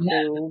Ecuador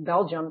to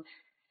Belgium.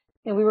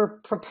 And we were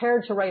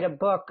prepared to write a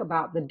book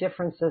about the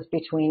differences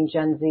between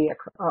Gen Z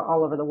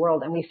all over the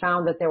world. And we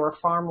found that there were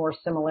far more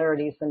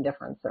similarities than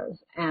differences.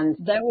 And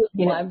that was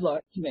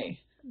mind-blowing to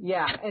me.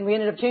 Yeah. And we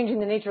ended up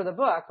changing the nature of the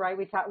book, right?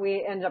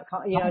 We ended up,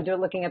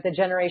 looking at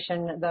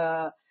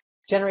the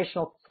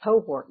generational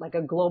cohort, like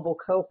a global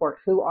cohort.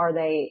 Who are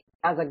they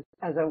as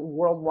a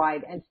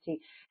worldwide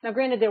entity? Now,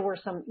 granted, there were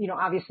some,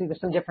 obviously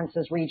there's some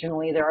differences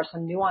regionally. There are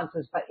some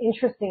nuances, but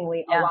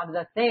interestingly, a lot of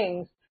the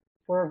things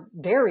were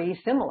very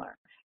similar.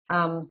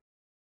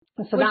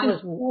 So that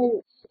was,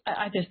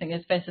 I just think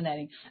it's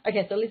fascinating.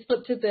 Okay, so let's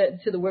flip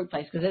to the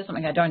workplace, because that's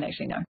something I don't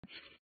actually know.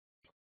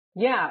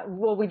 Yeah,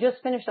 well, we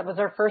just finished up. It was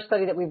our first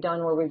study that we've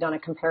done where we've done a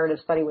comparative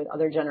study with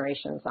other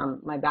generations.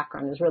 My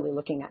background is really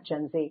looking at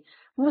Gen Z,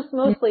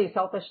 mostly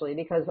selfishly,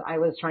 because I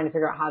was trying to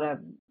figure out how to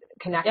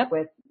connect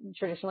with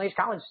traditional age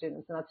college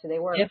students, and that's who they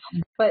were. Yep.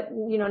 But,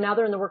 now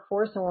they're in the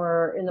workforce, and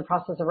we're in the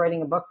process of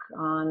writing a book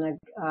on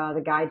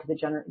the guide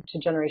to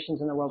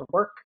generations in the world of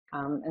work.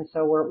 And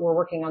so we're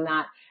working on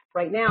that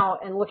right now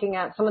and looking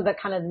at some of the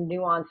kind of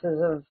nuances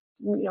of,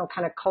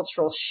 kind of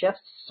cultural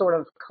shifts, sort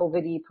of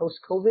COVID-y,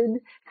 post-COVID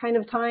kind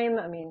of time.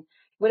 I mean,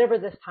 whatever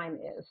this time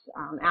is,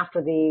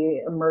 after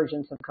the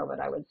emergence of COVID,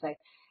 I would say.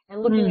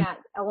 And looking at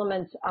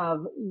elements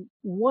of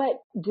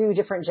what do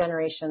different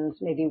generations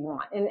maybe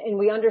want. And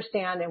we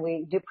understand, and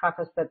we do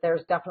preface that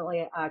there's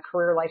definitely a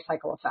career life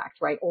cycle effect,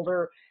 right?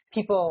 Older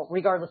people,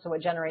 regardless of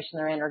what generation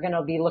they're in, are going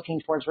to be looking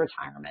towards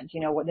retirement.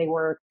 What they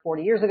were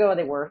 40 years ago,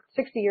 they were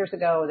 60 years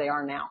ago, they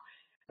are now.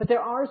 But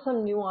there are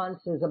some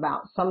nuances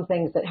about some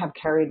things that have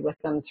carried with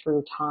them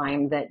through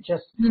time that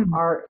just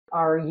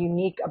are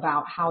unique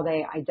about how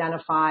they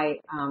identify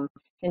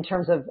in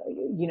terms of,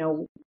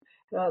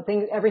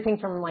 everything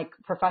from like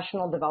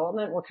professional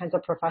development, what kinds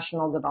of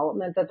professional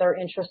development that they're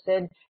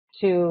interested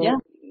to,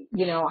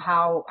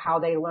 how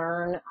they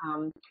learn.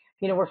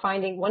 We're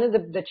finding one of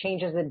the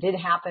changes that did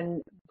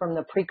happen from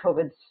the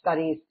pre-COVID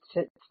studies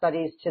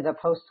to the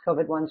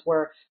post-COVID ones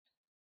were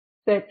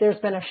that there's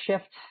been a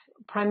shift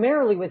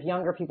primarily with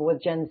younger people,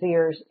 with Gen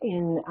Zers,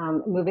 in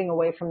moving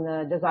away from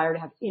the desire to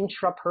have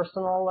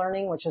intrapersonal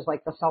learning, which is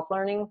like the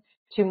self-learning,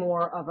 to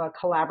more of a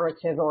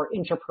collaborative or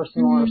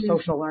interpersonal or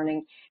social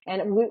learning.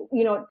 And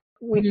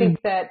we think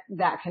that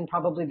can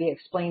probably be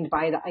explained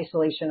by the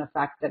isolation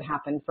effect that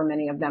happened for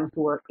many of them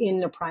who were in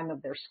the prime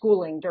of their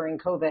schooling during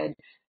COVID,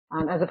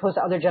 as opposed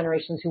to other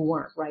generations who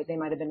weren't, right? They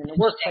might have been in the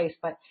workplace,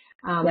 but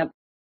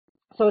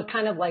so it's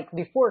kind of like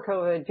before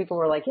COVID, people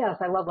were like,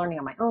 yes, I love learning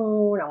on my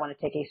own. I want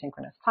to take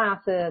asynchronous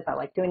classes. I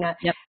like doing that.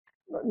 Yep.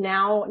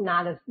 Now,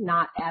 not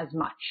as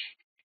much.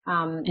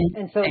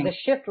 And so the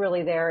shift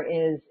really there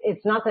is,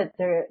 it's not that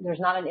there's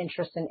not an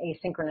interest in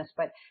asynchronous,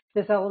 but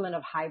this element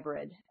of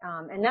hybrid.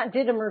 And that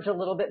did emerge a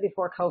little bit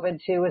before COVID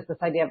too, is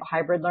this idea of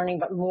hybrid learning,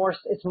 but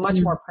it's much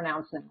more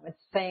pronounced now.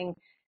 It's saying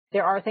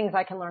there are things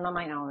I can learn on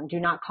my own. Do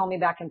not call me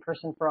back in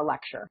person for a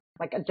lecture.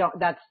 Like,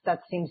 that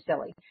seems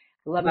silly.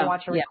 Let me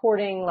watch a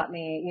recording. Let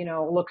me,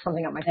 look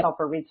something up myself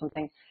or read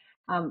something.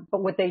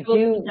 But what they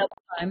do,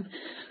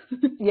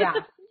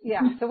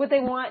 So what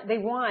they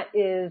want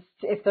is,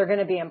 if they're going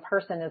to be in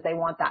person, is they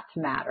want that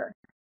to matter.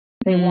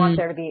 They want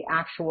there to be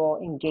actual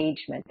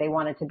engagement. They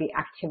want it to be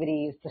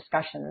activities,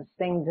 discussions,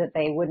 things that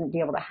they wouldn't be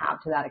able to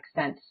have to that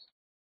extent.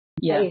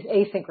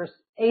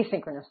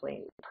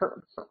 Asynchronously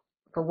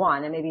for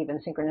one, and maybe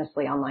even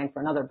synchronously online for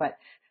another. But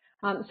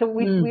so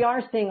we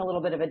are seeing a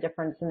little bit of a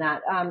difference in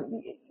that.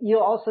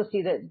 You'll also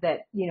see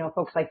that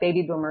folks like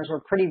baby boomers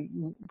were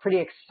pretty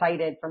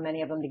excited for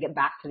many of them to get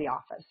back to the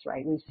office,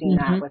 right? We've seen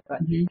that with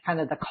kind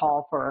of the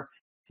call for,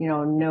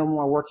 no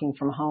more working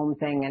from home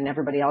thing, and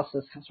everybody else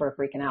is sort of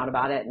freaking out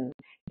about it. And,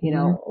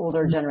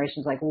 older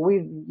generations like, well,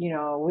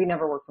 we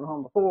never worked from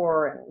home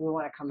before and we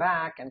want to come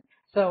back. And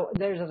so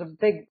there's a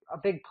big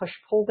push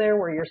pull there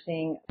where you're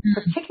seeing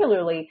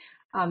particularly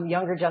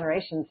younger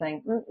generations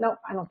saying, no,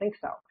 I don't think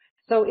so.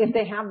 So if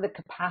they have the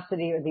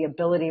capacity or the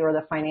ability or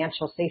the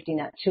financial safety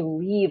net to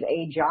leave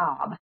a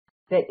job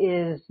that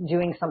is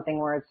doing something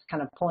where it's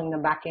kind of pulling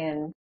them back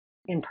in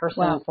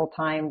person full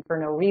time for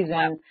no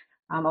reason,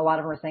 a lot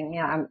of them are saying,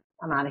 yeah,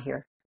 I'm out of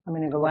here. I'm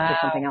going to go look for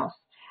something else.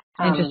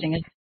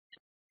 Interesting.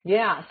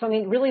 Yeah. So, I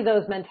mean, really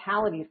those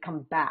mentalities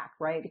come back,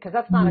 right? Because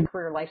that's not a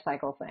career life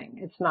cycle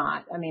thing. It's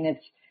not. I mean,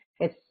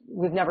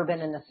 we've never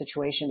been in this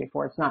situation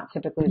before. It's not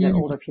typically that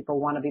older people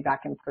want to be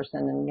back in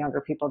person and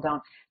younger people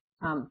don't.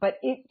 But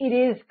it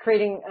is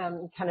creating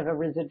kind of a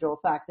residual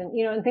effect. And,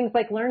 and things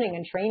like learning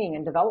and training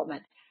and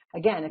development.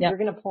 Again, if you're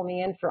going to pull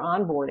me in for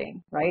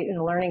onboarding, right, in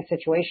a learning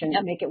situation,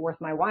 make it worth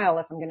my while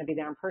if I'm going to be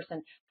there in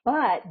person.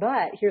 But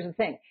here's the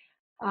thing.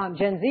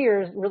 Gen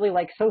Zers really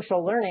like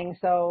social learning.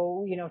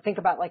 So, think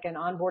about like an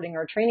onboarding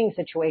or a training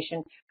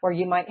situation where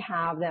you might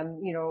have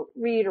them,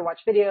 read or watch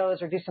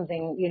videos or do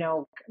something,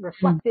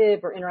 reflective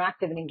or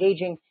interactive and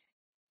engaging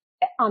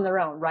on their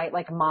own, right?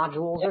 Like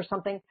modules or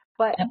something,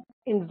 but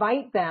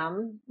invite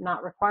them,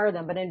 not require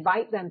them, but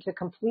invite them to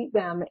complete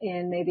them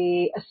in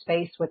maybe a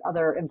space with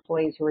other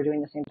employees who are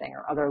doing the same thing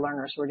or other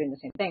learners who are doing the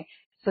same thing.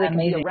 So they can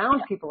be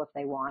around people if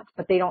they want,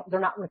 but they're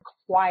not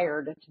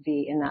required to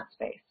be in that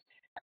space.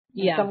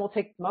 Yeah. Some will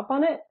take them up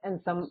on it and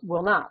some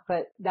will not,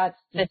 but that's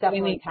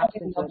definitely taps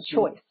into a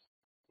choice.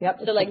 Yep.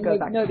 So like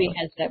Gnowbe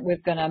has that.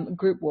 We've got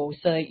group walls.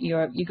 So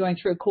you're going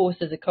through a course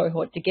as a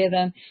cohort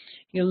together.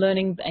 You're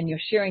learning and you're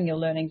sharing your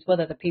learnings with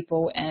other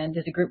people, and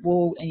there's a group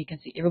wall and you can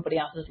see everybody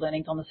else's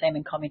learnings on the same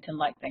and comment and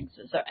like things.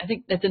 So I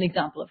think that's an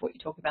example of what you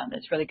talk about.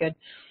 That's really good.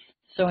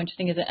 So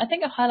interesting, is it? I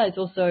think it highlights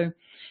also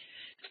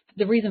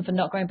the reason for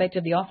not going back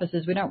to the office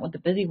is we don't want the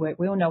busy work.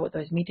 We all know what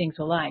those meetings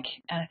were like.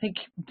 And I think,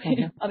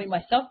 I mean,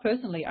 myself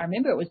personally, I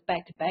remember it was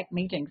back-to-back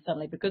meetings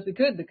suddenly because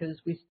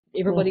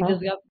everybody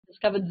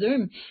discovered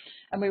Zoom.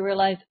 And we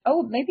realized,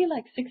 maybe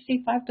like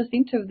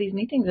 65% of these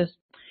meetings is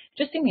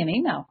just send me an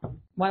email.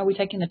 Why are we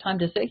taking the time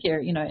to sit here,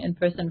 in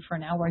person for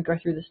an hour and go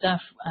through the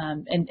stuff?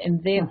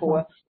 And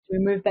therefore, we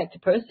move back to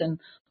person,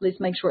 let's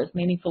make sure it's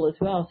meaningful as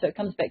well. So it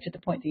comes back to the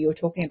point that you were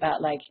talking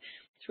about, like,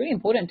 it's really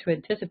important to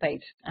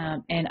anticipate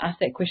and ask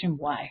that question,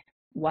 why?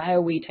 Why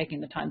are we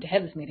taking the time to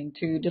have this meeting,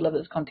 to deliver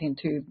this content,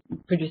 to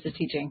produce this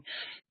teaching?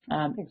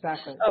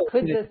 Exactly.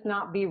 Could this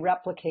not be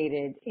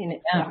replicated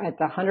at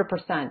the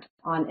 100%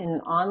 in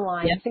an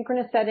online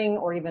synchronous setting,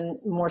 or even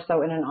more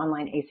so in an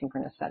online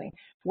asynchronous setting?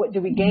 What do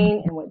we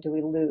gain and what do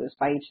we lose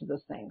by each of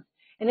those things?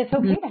 And it's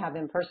okay to have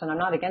in person. I'm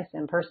not against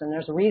in person.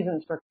 There's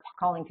reasons for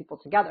calling people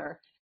together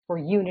for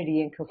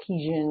unity and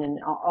cohesion and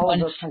all of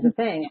those kinds of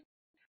things.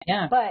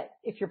 Yeah. But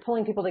if you're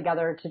pulling people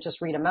together to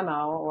just read a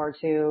memo or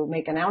to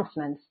make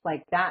announcements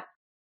like that,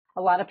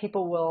 a lot of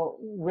people will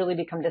really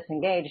become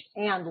disengaged,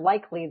 and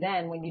likely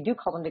then when you do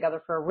call them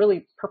together for a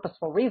really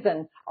purposeful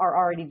reason are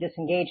already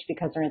disengaged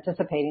because they're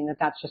anticipating that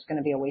that's just going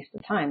to be a waste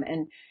of time.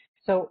 And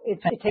so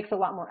it takes a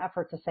lot more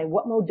effort to say,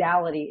 what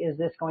modality is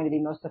this going to be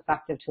most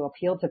effective to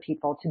appeal to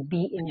people to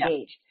be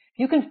engaged?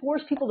 You can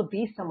force people to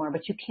be somewhere,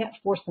 but you can't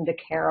force them to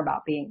care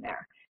about being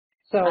there.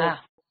 So I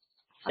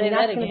mean,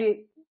 that's going to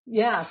be,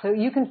 so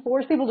you can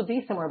force people to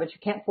be somewhere, but you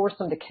can't force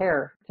them to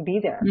care to be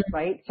there,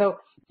 right? So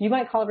you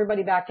might call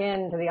everybody back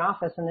into the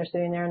office and they're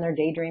sitting there and they're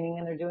daydreaming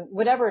and they're doing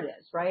whatever it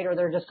is, right? Or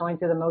they're just going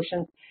through the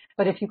motions.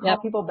 But if you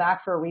call people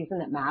back for a reason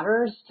that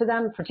matters to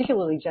them,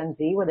 particularly Gen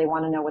Z, where they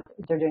want to know what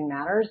they're doing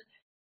matters,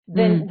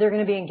 then they're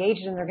going to be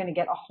engaged and they're going to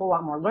get a whole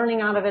lot more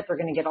learning out of it. They're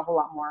going to get a whole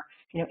lot more,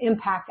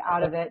 impact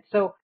out of it.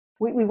 So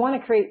we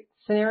want to create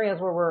scenarios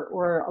where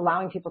we're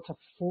allowing people to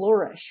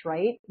flourish,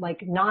 right?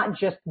 Like not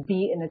just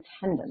be in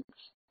attendance.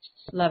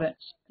 Love it.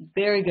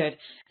 Very good.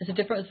 There's a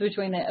difference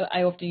between,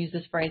 I often use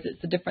this phrase,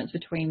 it's the difference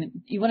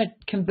between, you want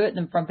to convert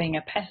them from being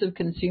a passive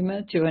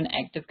consumer to an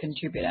active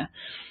contributor.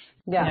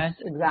 Yes,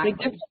 exactly. Big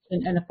difference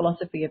in the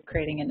philosophy of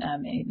creating and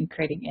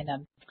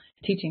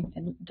teaching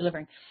and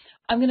delivering.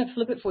 I'm going to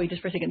flip it for you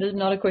just for a second. This is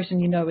not a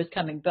question is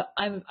coming, but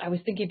I was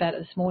thinking about it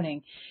this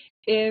morning.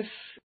 If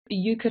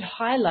you could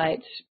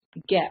highlight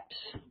gaps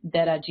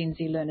that our Gen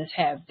Z learners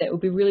have, that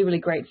would be really, really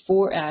great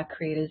for our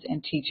creators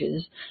and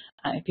teachers,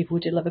 people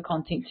who deliver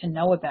content, to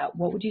know about,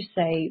 what would you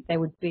say they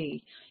would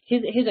be?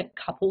 Here's a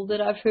couple that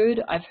I've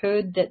heard. I've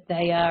heard that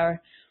they've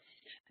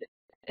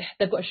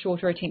got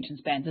shorter attention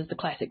spans is the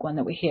classic one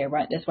that we hear,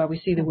 right? That's why we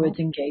see the words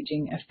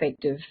engaging,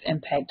 effective,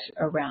 impact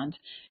around.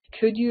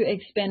 Could you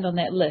expand on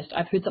that list?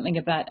 I've heard something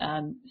about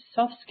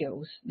soft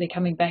skills. They're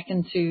coming back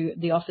into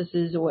the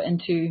offices or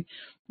into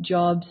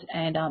jobs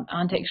and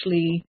aren't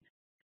actually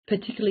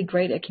particularly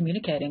great at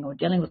communicating or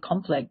dealing with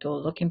conflict or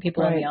looking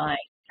people in the eye.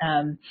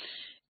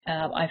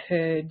 I've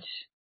heard,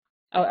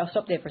 I'll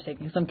stop there for a second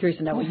because I'm curious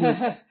to know what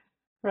you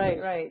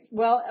Right.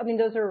 Well, I mean,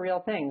 those are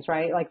real things,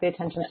 right? Like the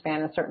attention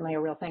span is certainly a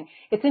real thing.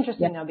 It's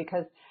interesting though,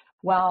 because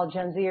while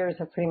Gen Zers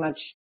have pretty much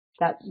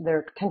that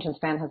their attention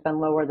span has been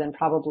lower than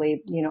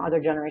probably, other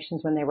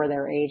generations when they were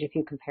their age, if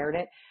you compared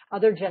it.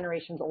 Other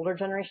generations, older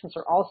generations,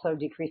 are also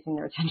decreasing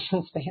their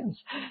attention spans,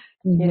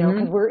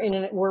 because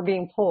we're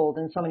being pulled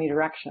in so many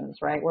directions,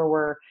 right? Where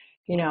we're,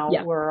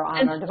 we're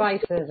on our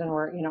devices and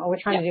we're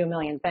trying to do a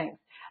million things.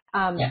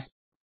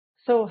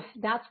 So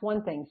that's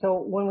one thing.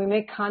 So when we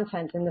make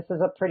content, and this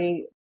is a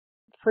pretty,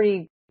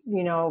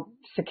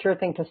 secure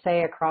thing to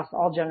say across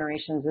all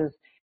generations, is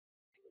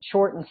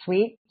short and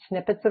sweet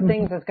snippets of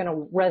things is going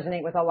to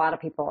resonate with a lot of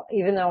people.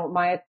 Even though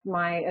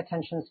my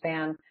attention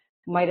span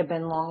might have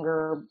been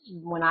longer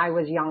when I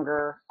was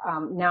younger,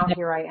 now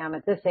here I am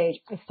at this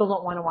age, I still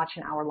don't want to watch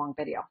an hour-long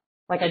video.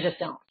 Like, I just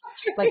don't.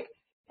 Like,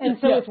 and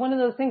so it's one of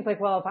those things like,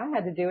 well, if I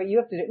had to do it, you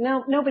have to do it.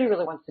 No, nobody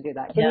really wants to do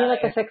that. Give me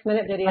like a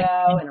 6-minute video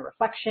and a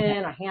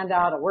reflection, a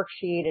handout, a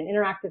worksheet, an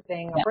interactive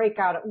thing, a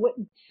breakout,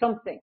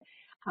 something.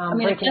 I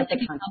mean, a classic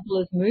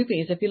example is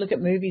movies. If you look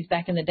at movies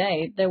back in the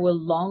day, there were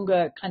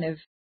longer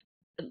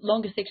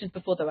sections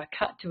before they were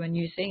cut to a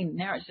new scene.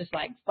 Now it's just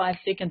like 5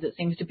 seconds. It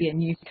seems to be a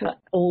new cut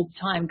all the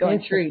time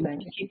going through to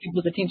keep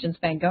people's attention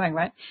span going,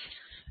 right?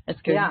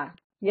 That's good.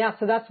 Yeah.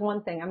 So that's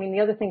one thing. I mean,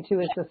 the other thing too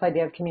is this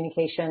idea of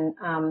communication.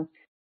 And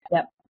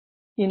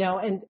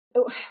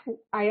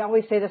I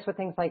always say this with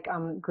things like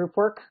group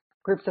work,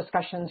 group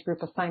discussions,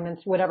 group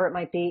assignments, whatever it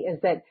might be,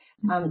 is that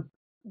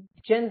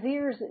Gen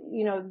Zers,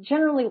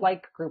 generally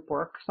like group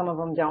work. Some of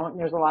them don't. And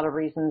there's a lot of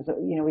reasons that,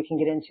 we can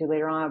get into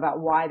later on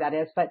about why that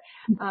is. But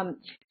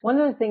one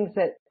of the things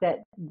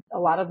that a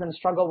lot of them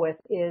struggle with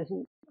is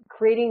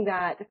creating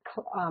that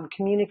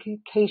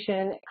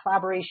communication,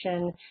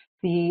 collaboration,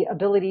 the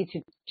ability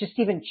to just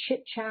even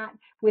chit chat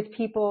with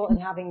people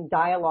and having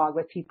dialogue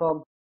with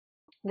people.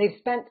 They've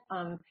spent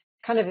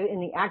kind of in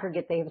the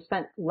aggregate, they've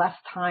spent less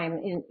time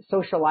in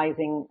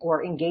socializing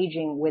or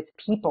engaging with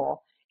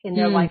people in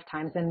their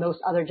lifetimes than most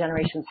other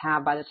generations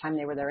have by the time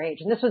they were their age.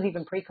 And this was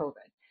even pre-COVID,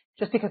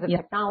 just because of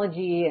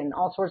technology and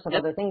all sorts of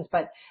other things.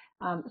 But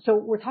so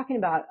we're talking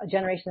about a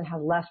generation that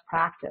has less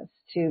practice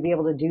to be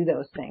able to do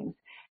those things.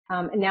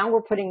 And now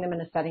we're putting them in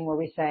a setting where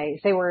we say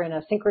we're in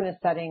a synchronous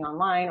setting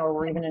online, or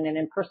we're even in an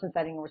in-person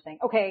setting, and we're saying,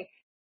 okay,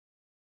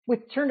 we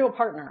turn to a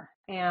partner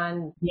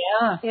and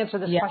answer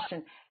this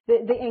question.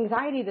 The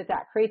anxiety that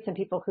creates in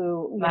people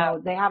who,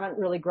 they haven't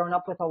really grown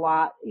up with a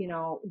lot,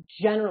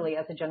 generally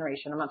as a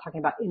generation. I'm not talking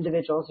about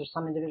individuals. There's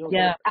some individuals that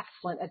are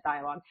excellent at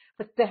dialogue,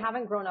 but they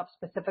haven't grown up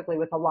specifically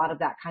with a lot of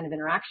that kind of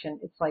interaction.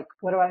 It's like,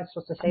 what am I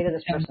supposed to say to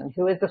this person?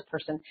 Who is this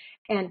person?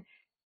 And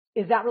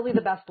is that really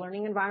the best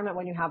learning environment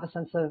when you have a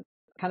sense of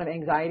kind of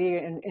anxiety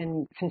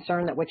and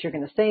concern that what you're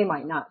going to say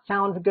might not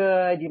sound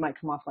good? You might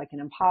come off like an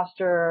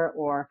imposter,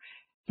 or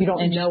you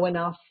don't know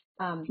enough.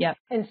 And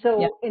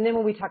then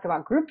when we talk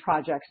about group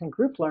projects and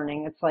group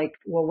learning, it's like,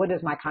 well, what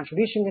is my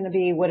contribution going to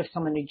be? What if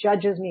someone who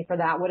judges me for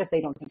that? What if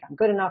they don't think I'm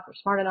good enough or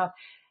smart enough?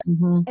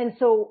 And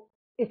so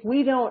if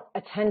we don't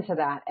attend to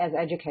that as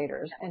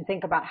educators and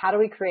think about how do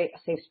we create a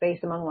safe space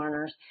among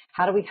learners,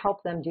 how do we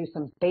help them do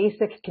some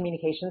basic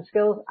communication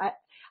skills?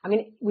 I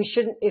mean, we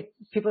shouldn't, if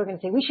people are going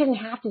to say, we shouldn't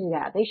have to do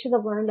that. They should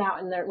have learned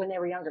that when they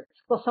were younger.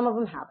 Well, some of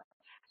them haven't.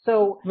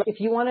 So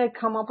if you want to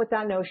come up with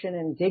that notion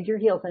and dig your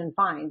heels in,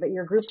 fine, but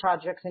your group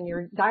projects and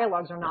your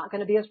dialogues are not going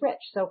to be as rich.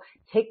 So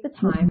take the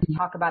time to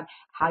talk about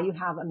how you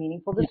have a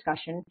meaningful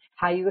discussion,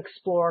 how you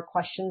explore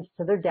questions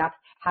to their depth,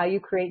 how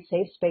you create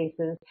safe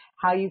spaces,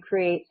 how you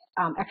create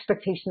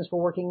expectations for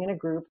working in a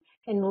group,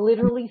 and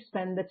literally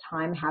spend the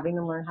time having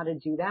them learn how to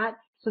do that,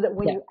 so that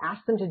when you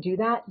ask them to do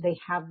that, they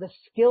have the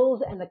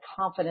skills and the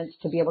confidence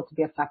to be able to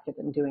be effective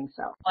in doing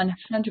so.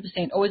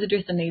 100%. Always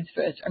address the needs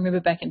first. I remember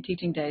back in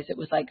teaching days, it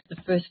was like the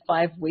first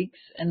 5 weeks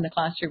in the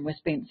classroom were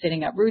spent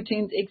setting up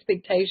routines,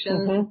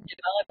 expectations,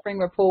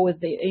 developing rapport with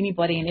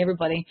anybody and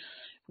everybody.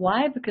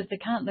 Why? Because they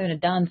can't learn a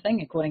darn thing,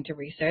 according to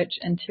research,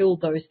 until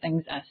those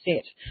things are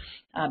set.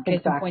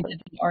 Case in point, did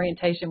an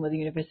orientation with the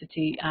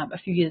university a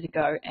few years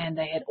ago, and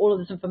they had all of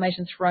this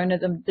information thrown at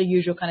them, the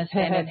usual kind of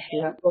standard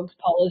handbooks,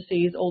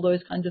 policies, all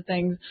those kinds of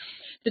things,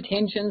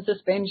 detentions,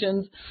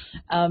 suspensions.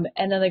 And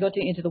then they got to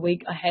the end of the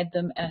week. I had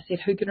them, and I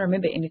said, who can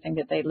remember anything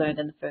that they learned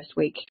in the first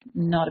week?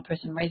 Not a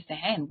person raised their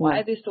hand. Why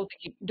are they still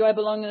thinking, do I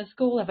belong in a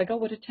school? Have I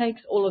got what it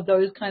takes? All of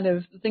those kind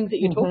of things that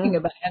you're talking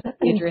about have to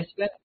be addressed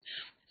first.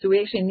 So we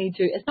actually need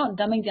to, it's not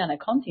dumbing down our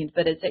content,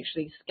 but it's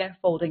actually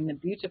scaffolding them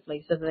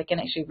beautifully so that they can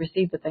actually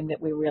receive the thing that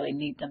we really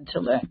need them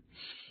to learn.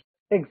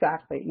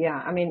 Exactly. Yeah.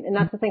 I mean, and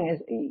that's the thing is,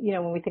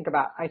 when I think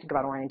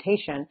about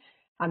orientation,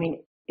 I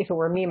mean, if it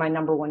were me, my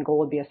number one goal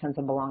would be a sense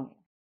of belonging.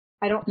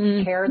 I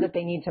don't care that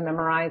they need to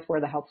memorize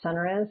where the health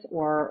center is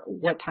or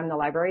what time the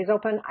library is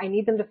open. I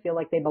need them to feel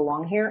like they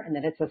belong here and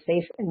that it's a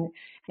safe and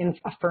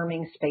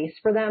affirming space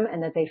for them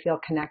and that they feel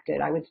connected.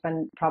 I would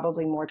spend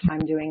probably more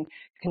time doing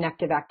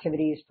connective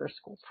activities for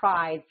school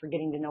pride, for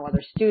getting to know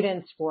other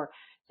students, for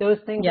those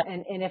things.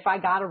 And if I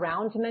got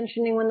around to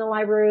mentioning when the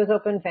library was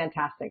open,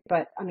 fantastic.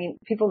 But I mean,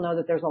 people know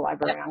that there's a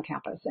library on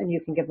campus and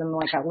you can give them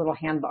like a little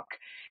handbook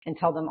and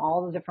tell them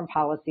all the different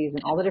policies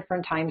and all the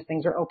different times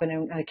things are open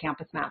in a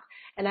campus map.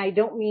 And I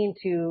don't mean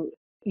to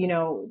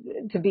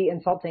to be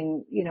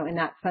insulting, in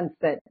that sense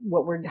that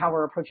how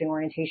we're approaching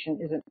orientation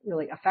isn't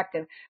really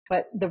effective.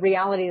 But the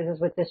reality is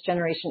with this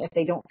generation, if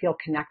they don't feel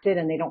connected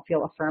and they don't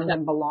feel affirmed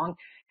and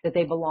that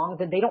they belong,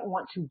 then they don't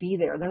want to be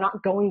there. They're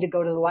not going to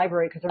go to the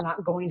library because they're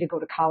not going to go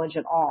to college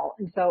at all.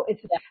 And so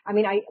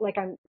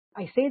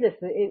I say this,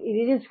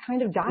 it is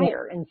kind of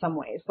dire in some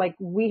ways. Like,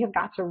 we have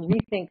got to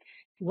rethink.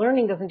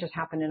 Learning doesn't just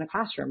happen in a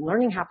classroom.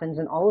 Learning happens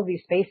in all of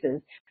these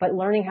spaces, but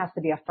learning has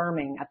to be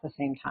affirming at the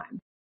same time.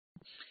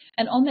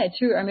 And on that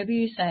too, I remember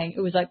you saying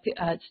it was like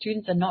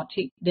students are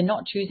they're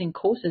not choosing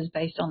courses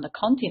based on the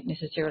content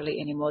necessarily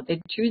anymore. They're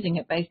choosing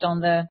it based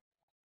on the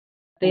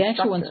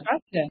actual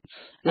instructor.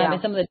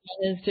 And some of the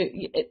trainers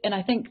too. And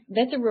I think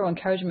that's a real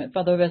encouragement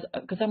for those,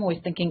 because I'm always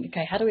thinking,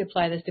 okay, how do we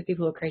apply this to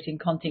people who are creating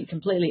content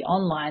completely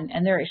online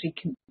and they're actually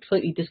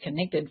completely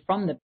disconnected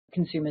from the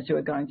consumers who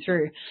are going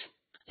through?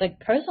 It's like,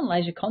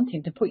 personalize your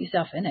content and put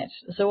yourself in it.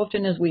 So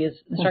often as we as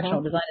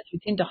instructional designers, we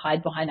tend to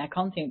hide behind our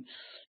content.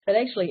 But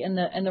actually, in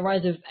the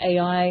rise of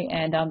AI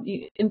and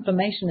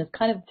information is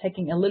kind of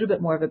taking a little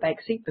bit more of a back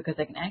seat because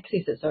they can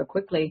access it so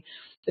quickly.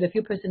 But if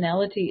your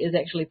personality is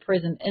actually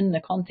present in the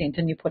content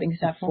and you're putting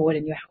stuff forward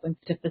and you're helping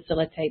to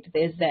facilitate,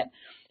 there's that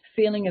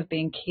feeling of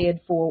being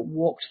cared for,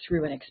 walked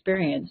through an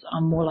experience,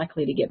 I'm more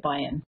likely to get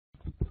buy-in.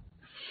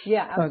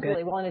 Yeah,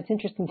 absolutely. Well, and it's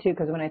interesting too,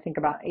 because when I think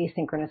about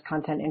asynchronous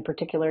content in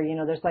particular,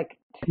 there's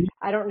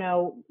I don't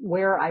know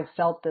where I've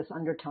felt this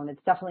undertone.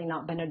 It's definitely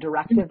not been a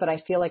directive, but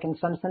I feel like in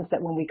some sense that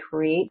when we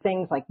create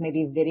things like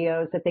maybe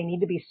videos, that they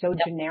need to be so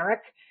generic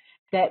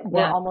that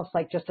we're almost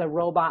like just a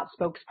robot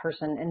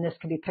spokesperson, and this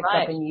can be picked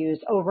up and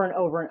used over and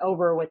over and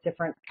over with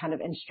different kind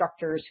of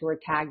instructors who are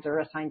tagged or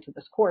assigned to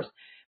this course.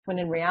 When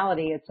in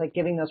reality, it's like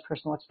giving those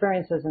personal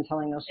experiences and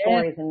telling those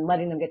stories and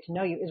letting them get to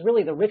know you is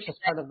really the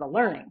richest part of the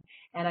learning.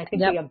 And I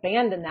think we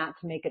abandon that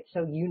to make it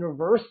so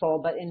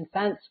universal, but in a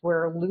sense,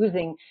 we're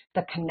losing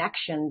the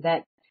connection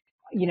that,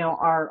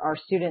 our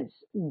students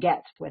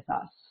get with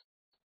us.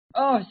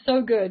 Oh,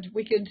 so good.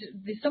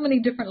 There's so many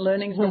different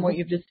learnings from what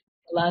you've just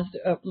last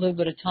little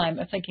bit of time.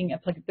 I'm thinking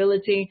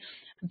applicability.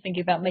 I'm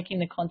thinking about making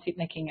the concept,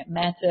 making it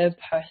matter,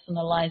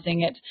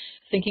 personalizing it,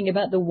 thinking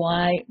about the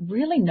why,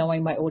 really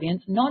knowing my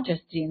audience, not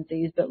just Gen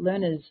Zs, but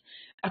learners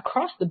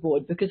across the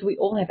board, because we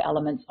all have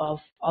elements of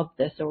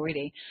this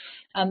already.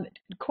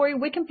 Corey,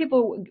 where can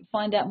people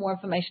find out more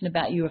information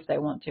about you if they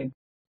want to?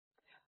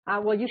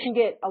 Well, you can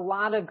get a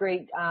lot of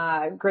great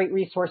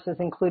resources,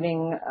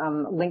 including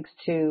links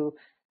to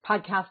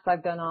podcasts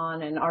I've been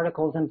on and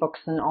articles and books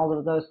and all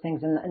of those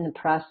things in the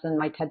press and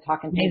my TED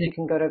Talk and things. You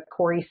can go to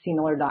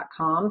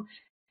CoreySeemiller.com.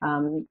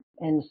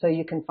 And so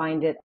you can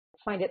find it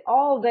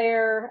all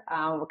there.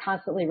 We're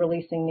constantly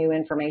releasing new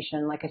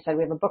information. Like I said,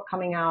 we have a book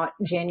coming out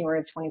January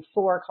of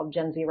 24 called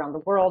GenZ Around the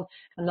World.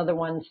 Another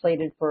one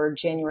slated for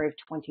January of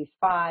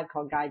 25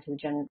 called Guide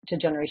to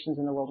Generations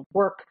in the World of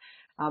Work.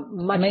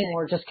 Much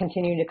more just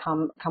continuing to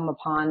come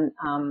upon,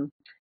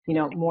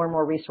 more and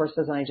more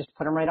resources. And I just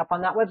put them right up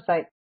on that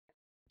website.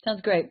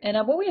 Sounds great. And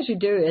what we actually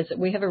do is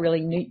we have a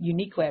really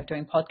unique way of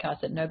doing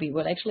podcasts at Gnowbe.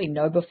 We'll actually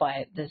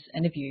Gnowbify this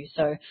interview.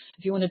 So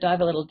if you want to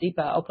dive a little deeper,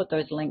 I'll put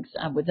those links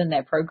within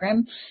that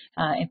program,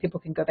 and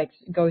people can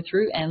go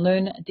through and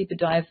learn a deeper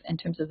dive in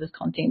terms of this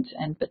content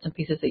and bits and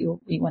pieces that you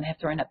want to have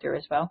thrown up there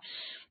as well.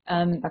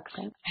 I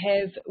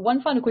have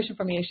one final question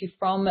from you, actually,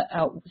 from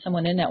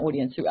someone in our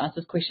audience who asked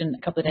this question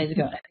a couple of days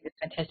ago, and I think it's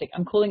fantastic.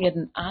 I'm calling it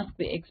an Ask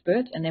the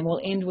Expert, and then we'll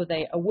end with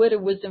a word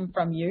of wisdom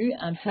from you.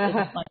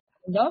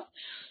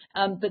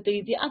 But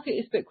the Ask the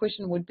Expert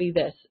question would be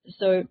this.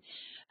 So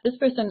this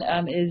person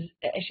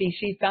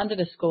she founded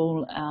a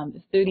school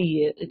 30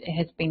 years, it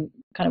has been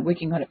kind of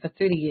working on it for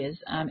 30 years.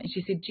 And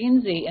she said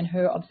Gen Z, in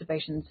her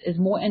observations, is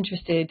more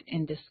interested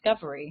in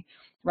discovery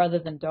rather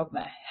than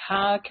dogma.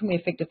 How can we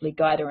effectively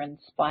guide or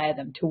inspire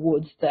them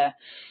towards the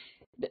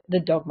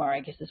dogma, I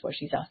guess is what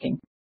she's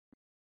asking.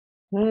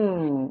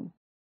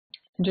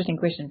 Interesting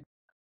question.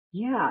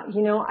 Yeah,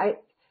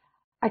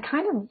 I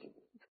kind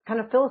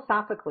of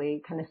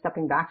philosophically, kind of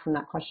stepping back from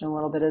that question a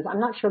little bit, is I'm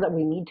not sure that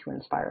we need to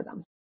inspire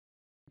them.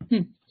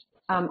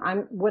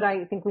 What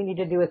I think we need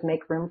to do is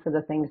make room for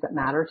the things that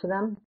matter to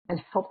them and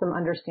help them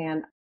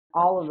understand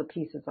all of the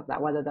pieces of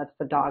that, whether that's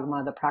the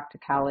dogma, the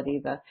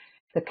practicality,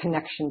 the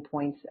connection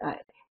points.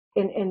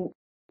 And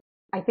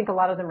I think a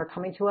lot of them are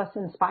coming to us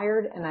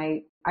inspired, and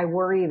I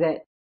worry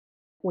that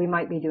we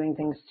might be doing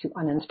things to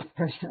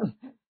uninspire them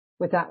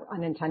with that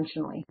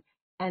unintentionally.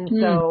 And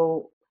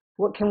so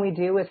what can we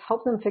do is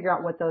help them figure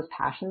out what those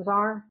passions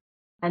are,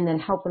 and then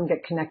help them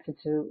get connected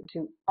to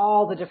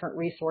all the different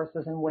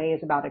resources and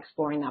ways about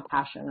exploring that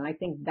passion. And I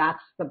think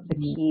that's the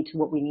key to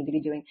what we need to be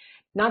doing,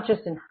 not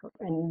just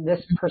in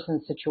this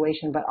person's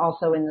situation, but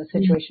also in the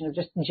situation of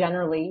just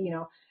generally,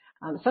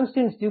 some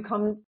students do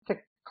come to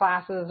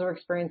classes or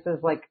experiences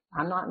like,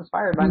 I'm not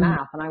inspired by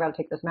math and I've got to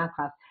take this math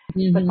class.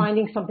 But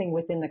finding something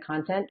within the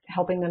content,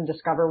 helping them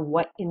discover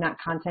what in that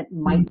content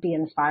might be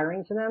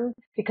inspiring to them,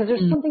 because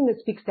there's something that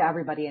speaks to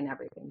everybody and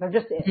everything. There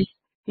just is.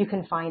 You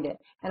can find it.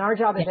 And our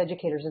job as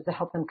educators is to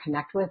help them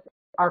connect with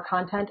our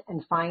content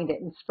and find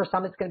it. And for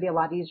some, it's going to be a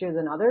lot easier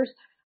than others.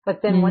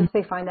 But then once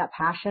they find that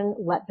passion,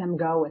 let them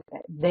go with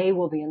it. They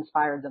will be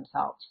inspired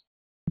themselves.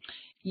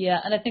 Yeah,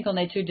 and I think on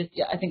that too,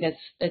 I think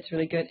that's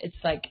really good. It's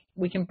like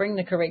we can bring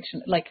the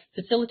correction, like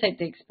facilitate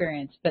the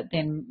experience, but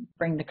then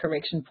bring the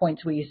correction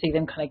points where you see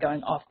them kind of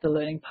going off the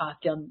learning path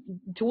down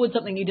towards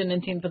something you didn't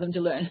intend for them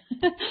to learn.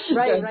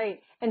 Right.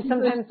 And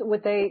sometimes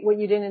what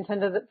you didn't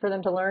intend for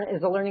them to learn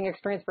is a learning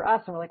experience for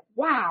us, and we're like,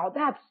 wow,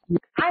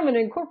 I'm going to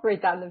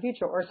incorporate that in the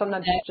future. Or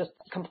sometimes it's just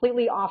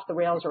completely off the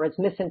rails, or it's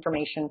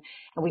misinformation,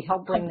 and we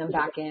help bring them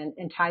back in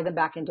and tie them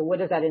back into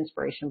what is that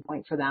inspiration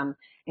point for them,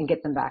 and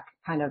get them back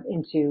kind of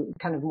into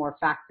kind of more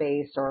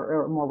fact-based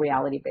or more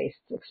reality-based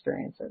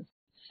experiences.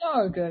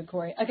 So good,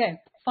 Corey. Okay,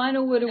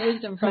 final word of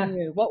wisdom from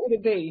you. What would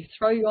it be?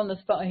 Throw you on the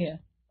spot here.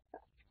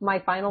 My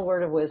final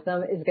word of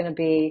wisdom is going to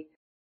be,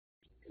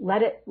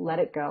 let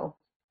it go.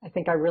 I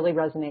think I really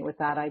resonate with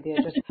that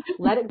idea. Just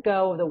let it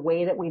go of the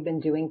way that we've been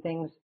doing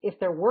things. If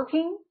they're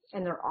working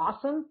and they're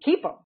awesome,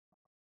 keep them.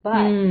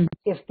 But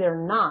if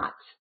they're not,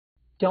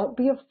 don't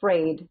be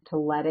afraid to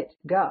let it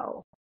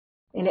go.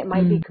 And it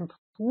might be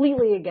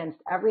completely against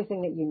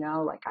everything that you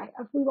know. Like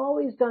we've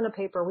always done a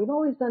paper, we've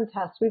always done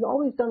tests, we've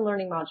always done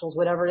learning modules,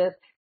 whatever it is.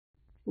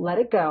 Let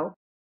it go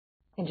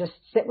and just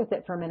sit with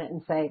it for a minute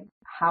and say,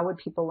 how would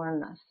people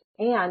learn this?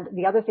 And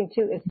the other thing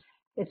too is,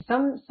 in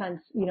some sense,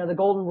 the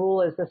golden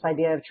rule is this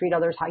idea of treat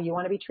others how you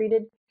want to be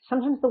treated.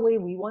 Sometimes the way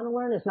we want to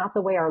learn is not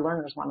the way our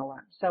learners want to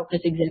learn. So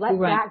that's exactly let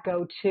right. that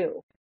go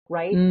too,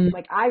 right?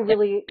 Like I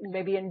really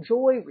maybe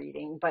enjoy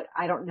reading, but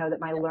I don't know that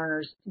my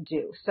learners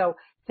do. So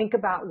think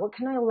about, what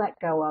can I let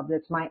go of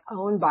that's my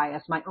own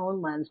bias, my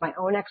own lens, my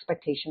own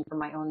expectation from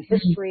my own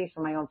history,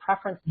 from my own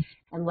preference,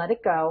 and let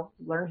it go,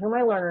 learn who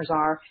my learners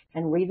are,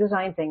 and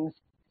redesign things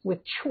with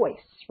choice,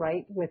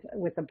 right?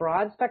 With a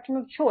broad spectrum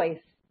of choice,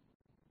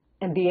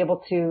 and be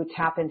able to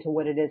tap into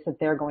what it is that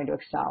they're going to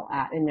excel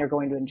at and they're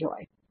going to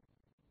enjoy.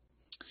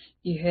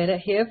 You heard it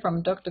here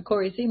from Dr.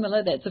 Corey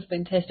Seemiller. That's a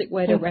fantastic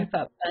way to wrap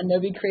up our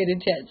Gnowbe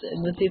Creative Chats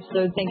in this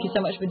episode. Thank you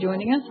so much for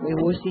joining us. We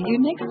will see you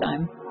next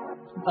time.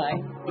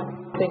 Bye.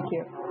 Thank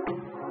you.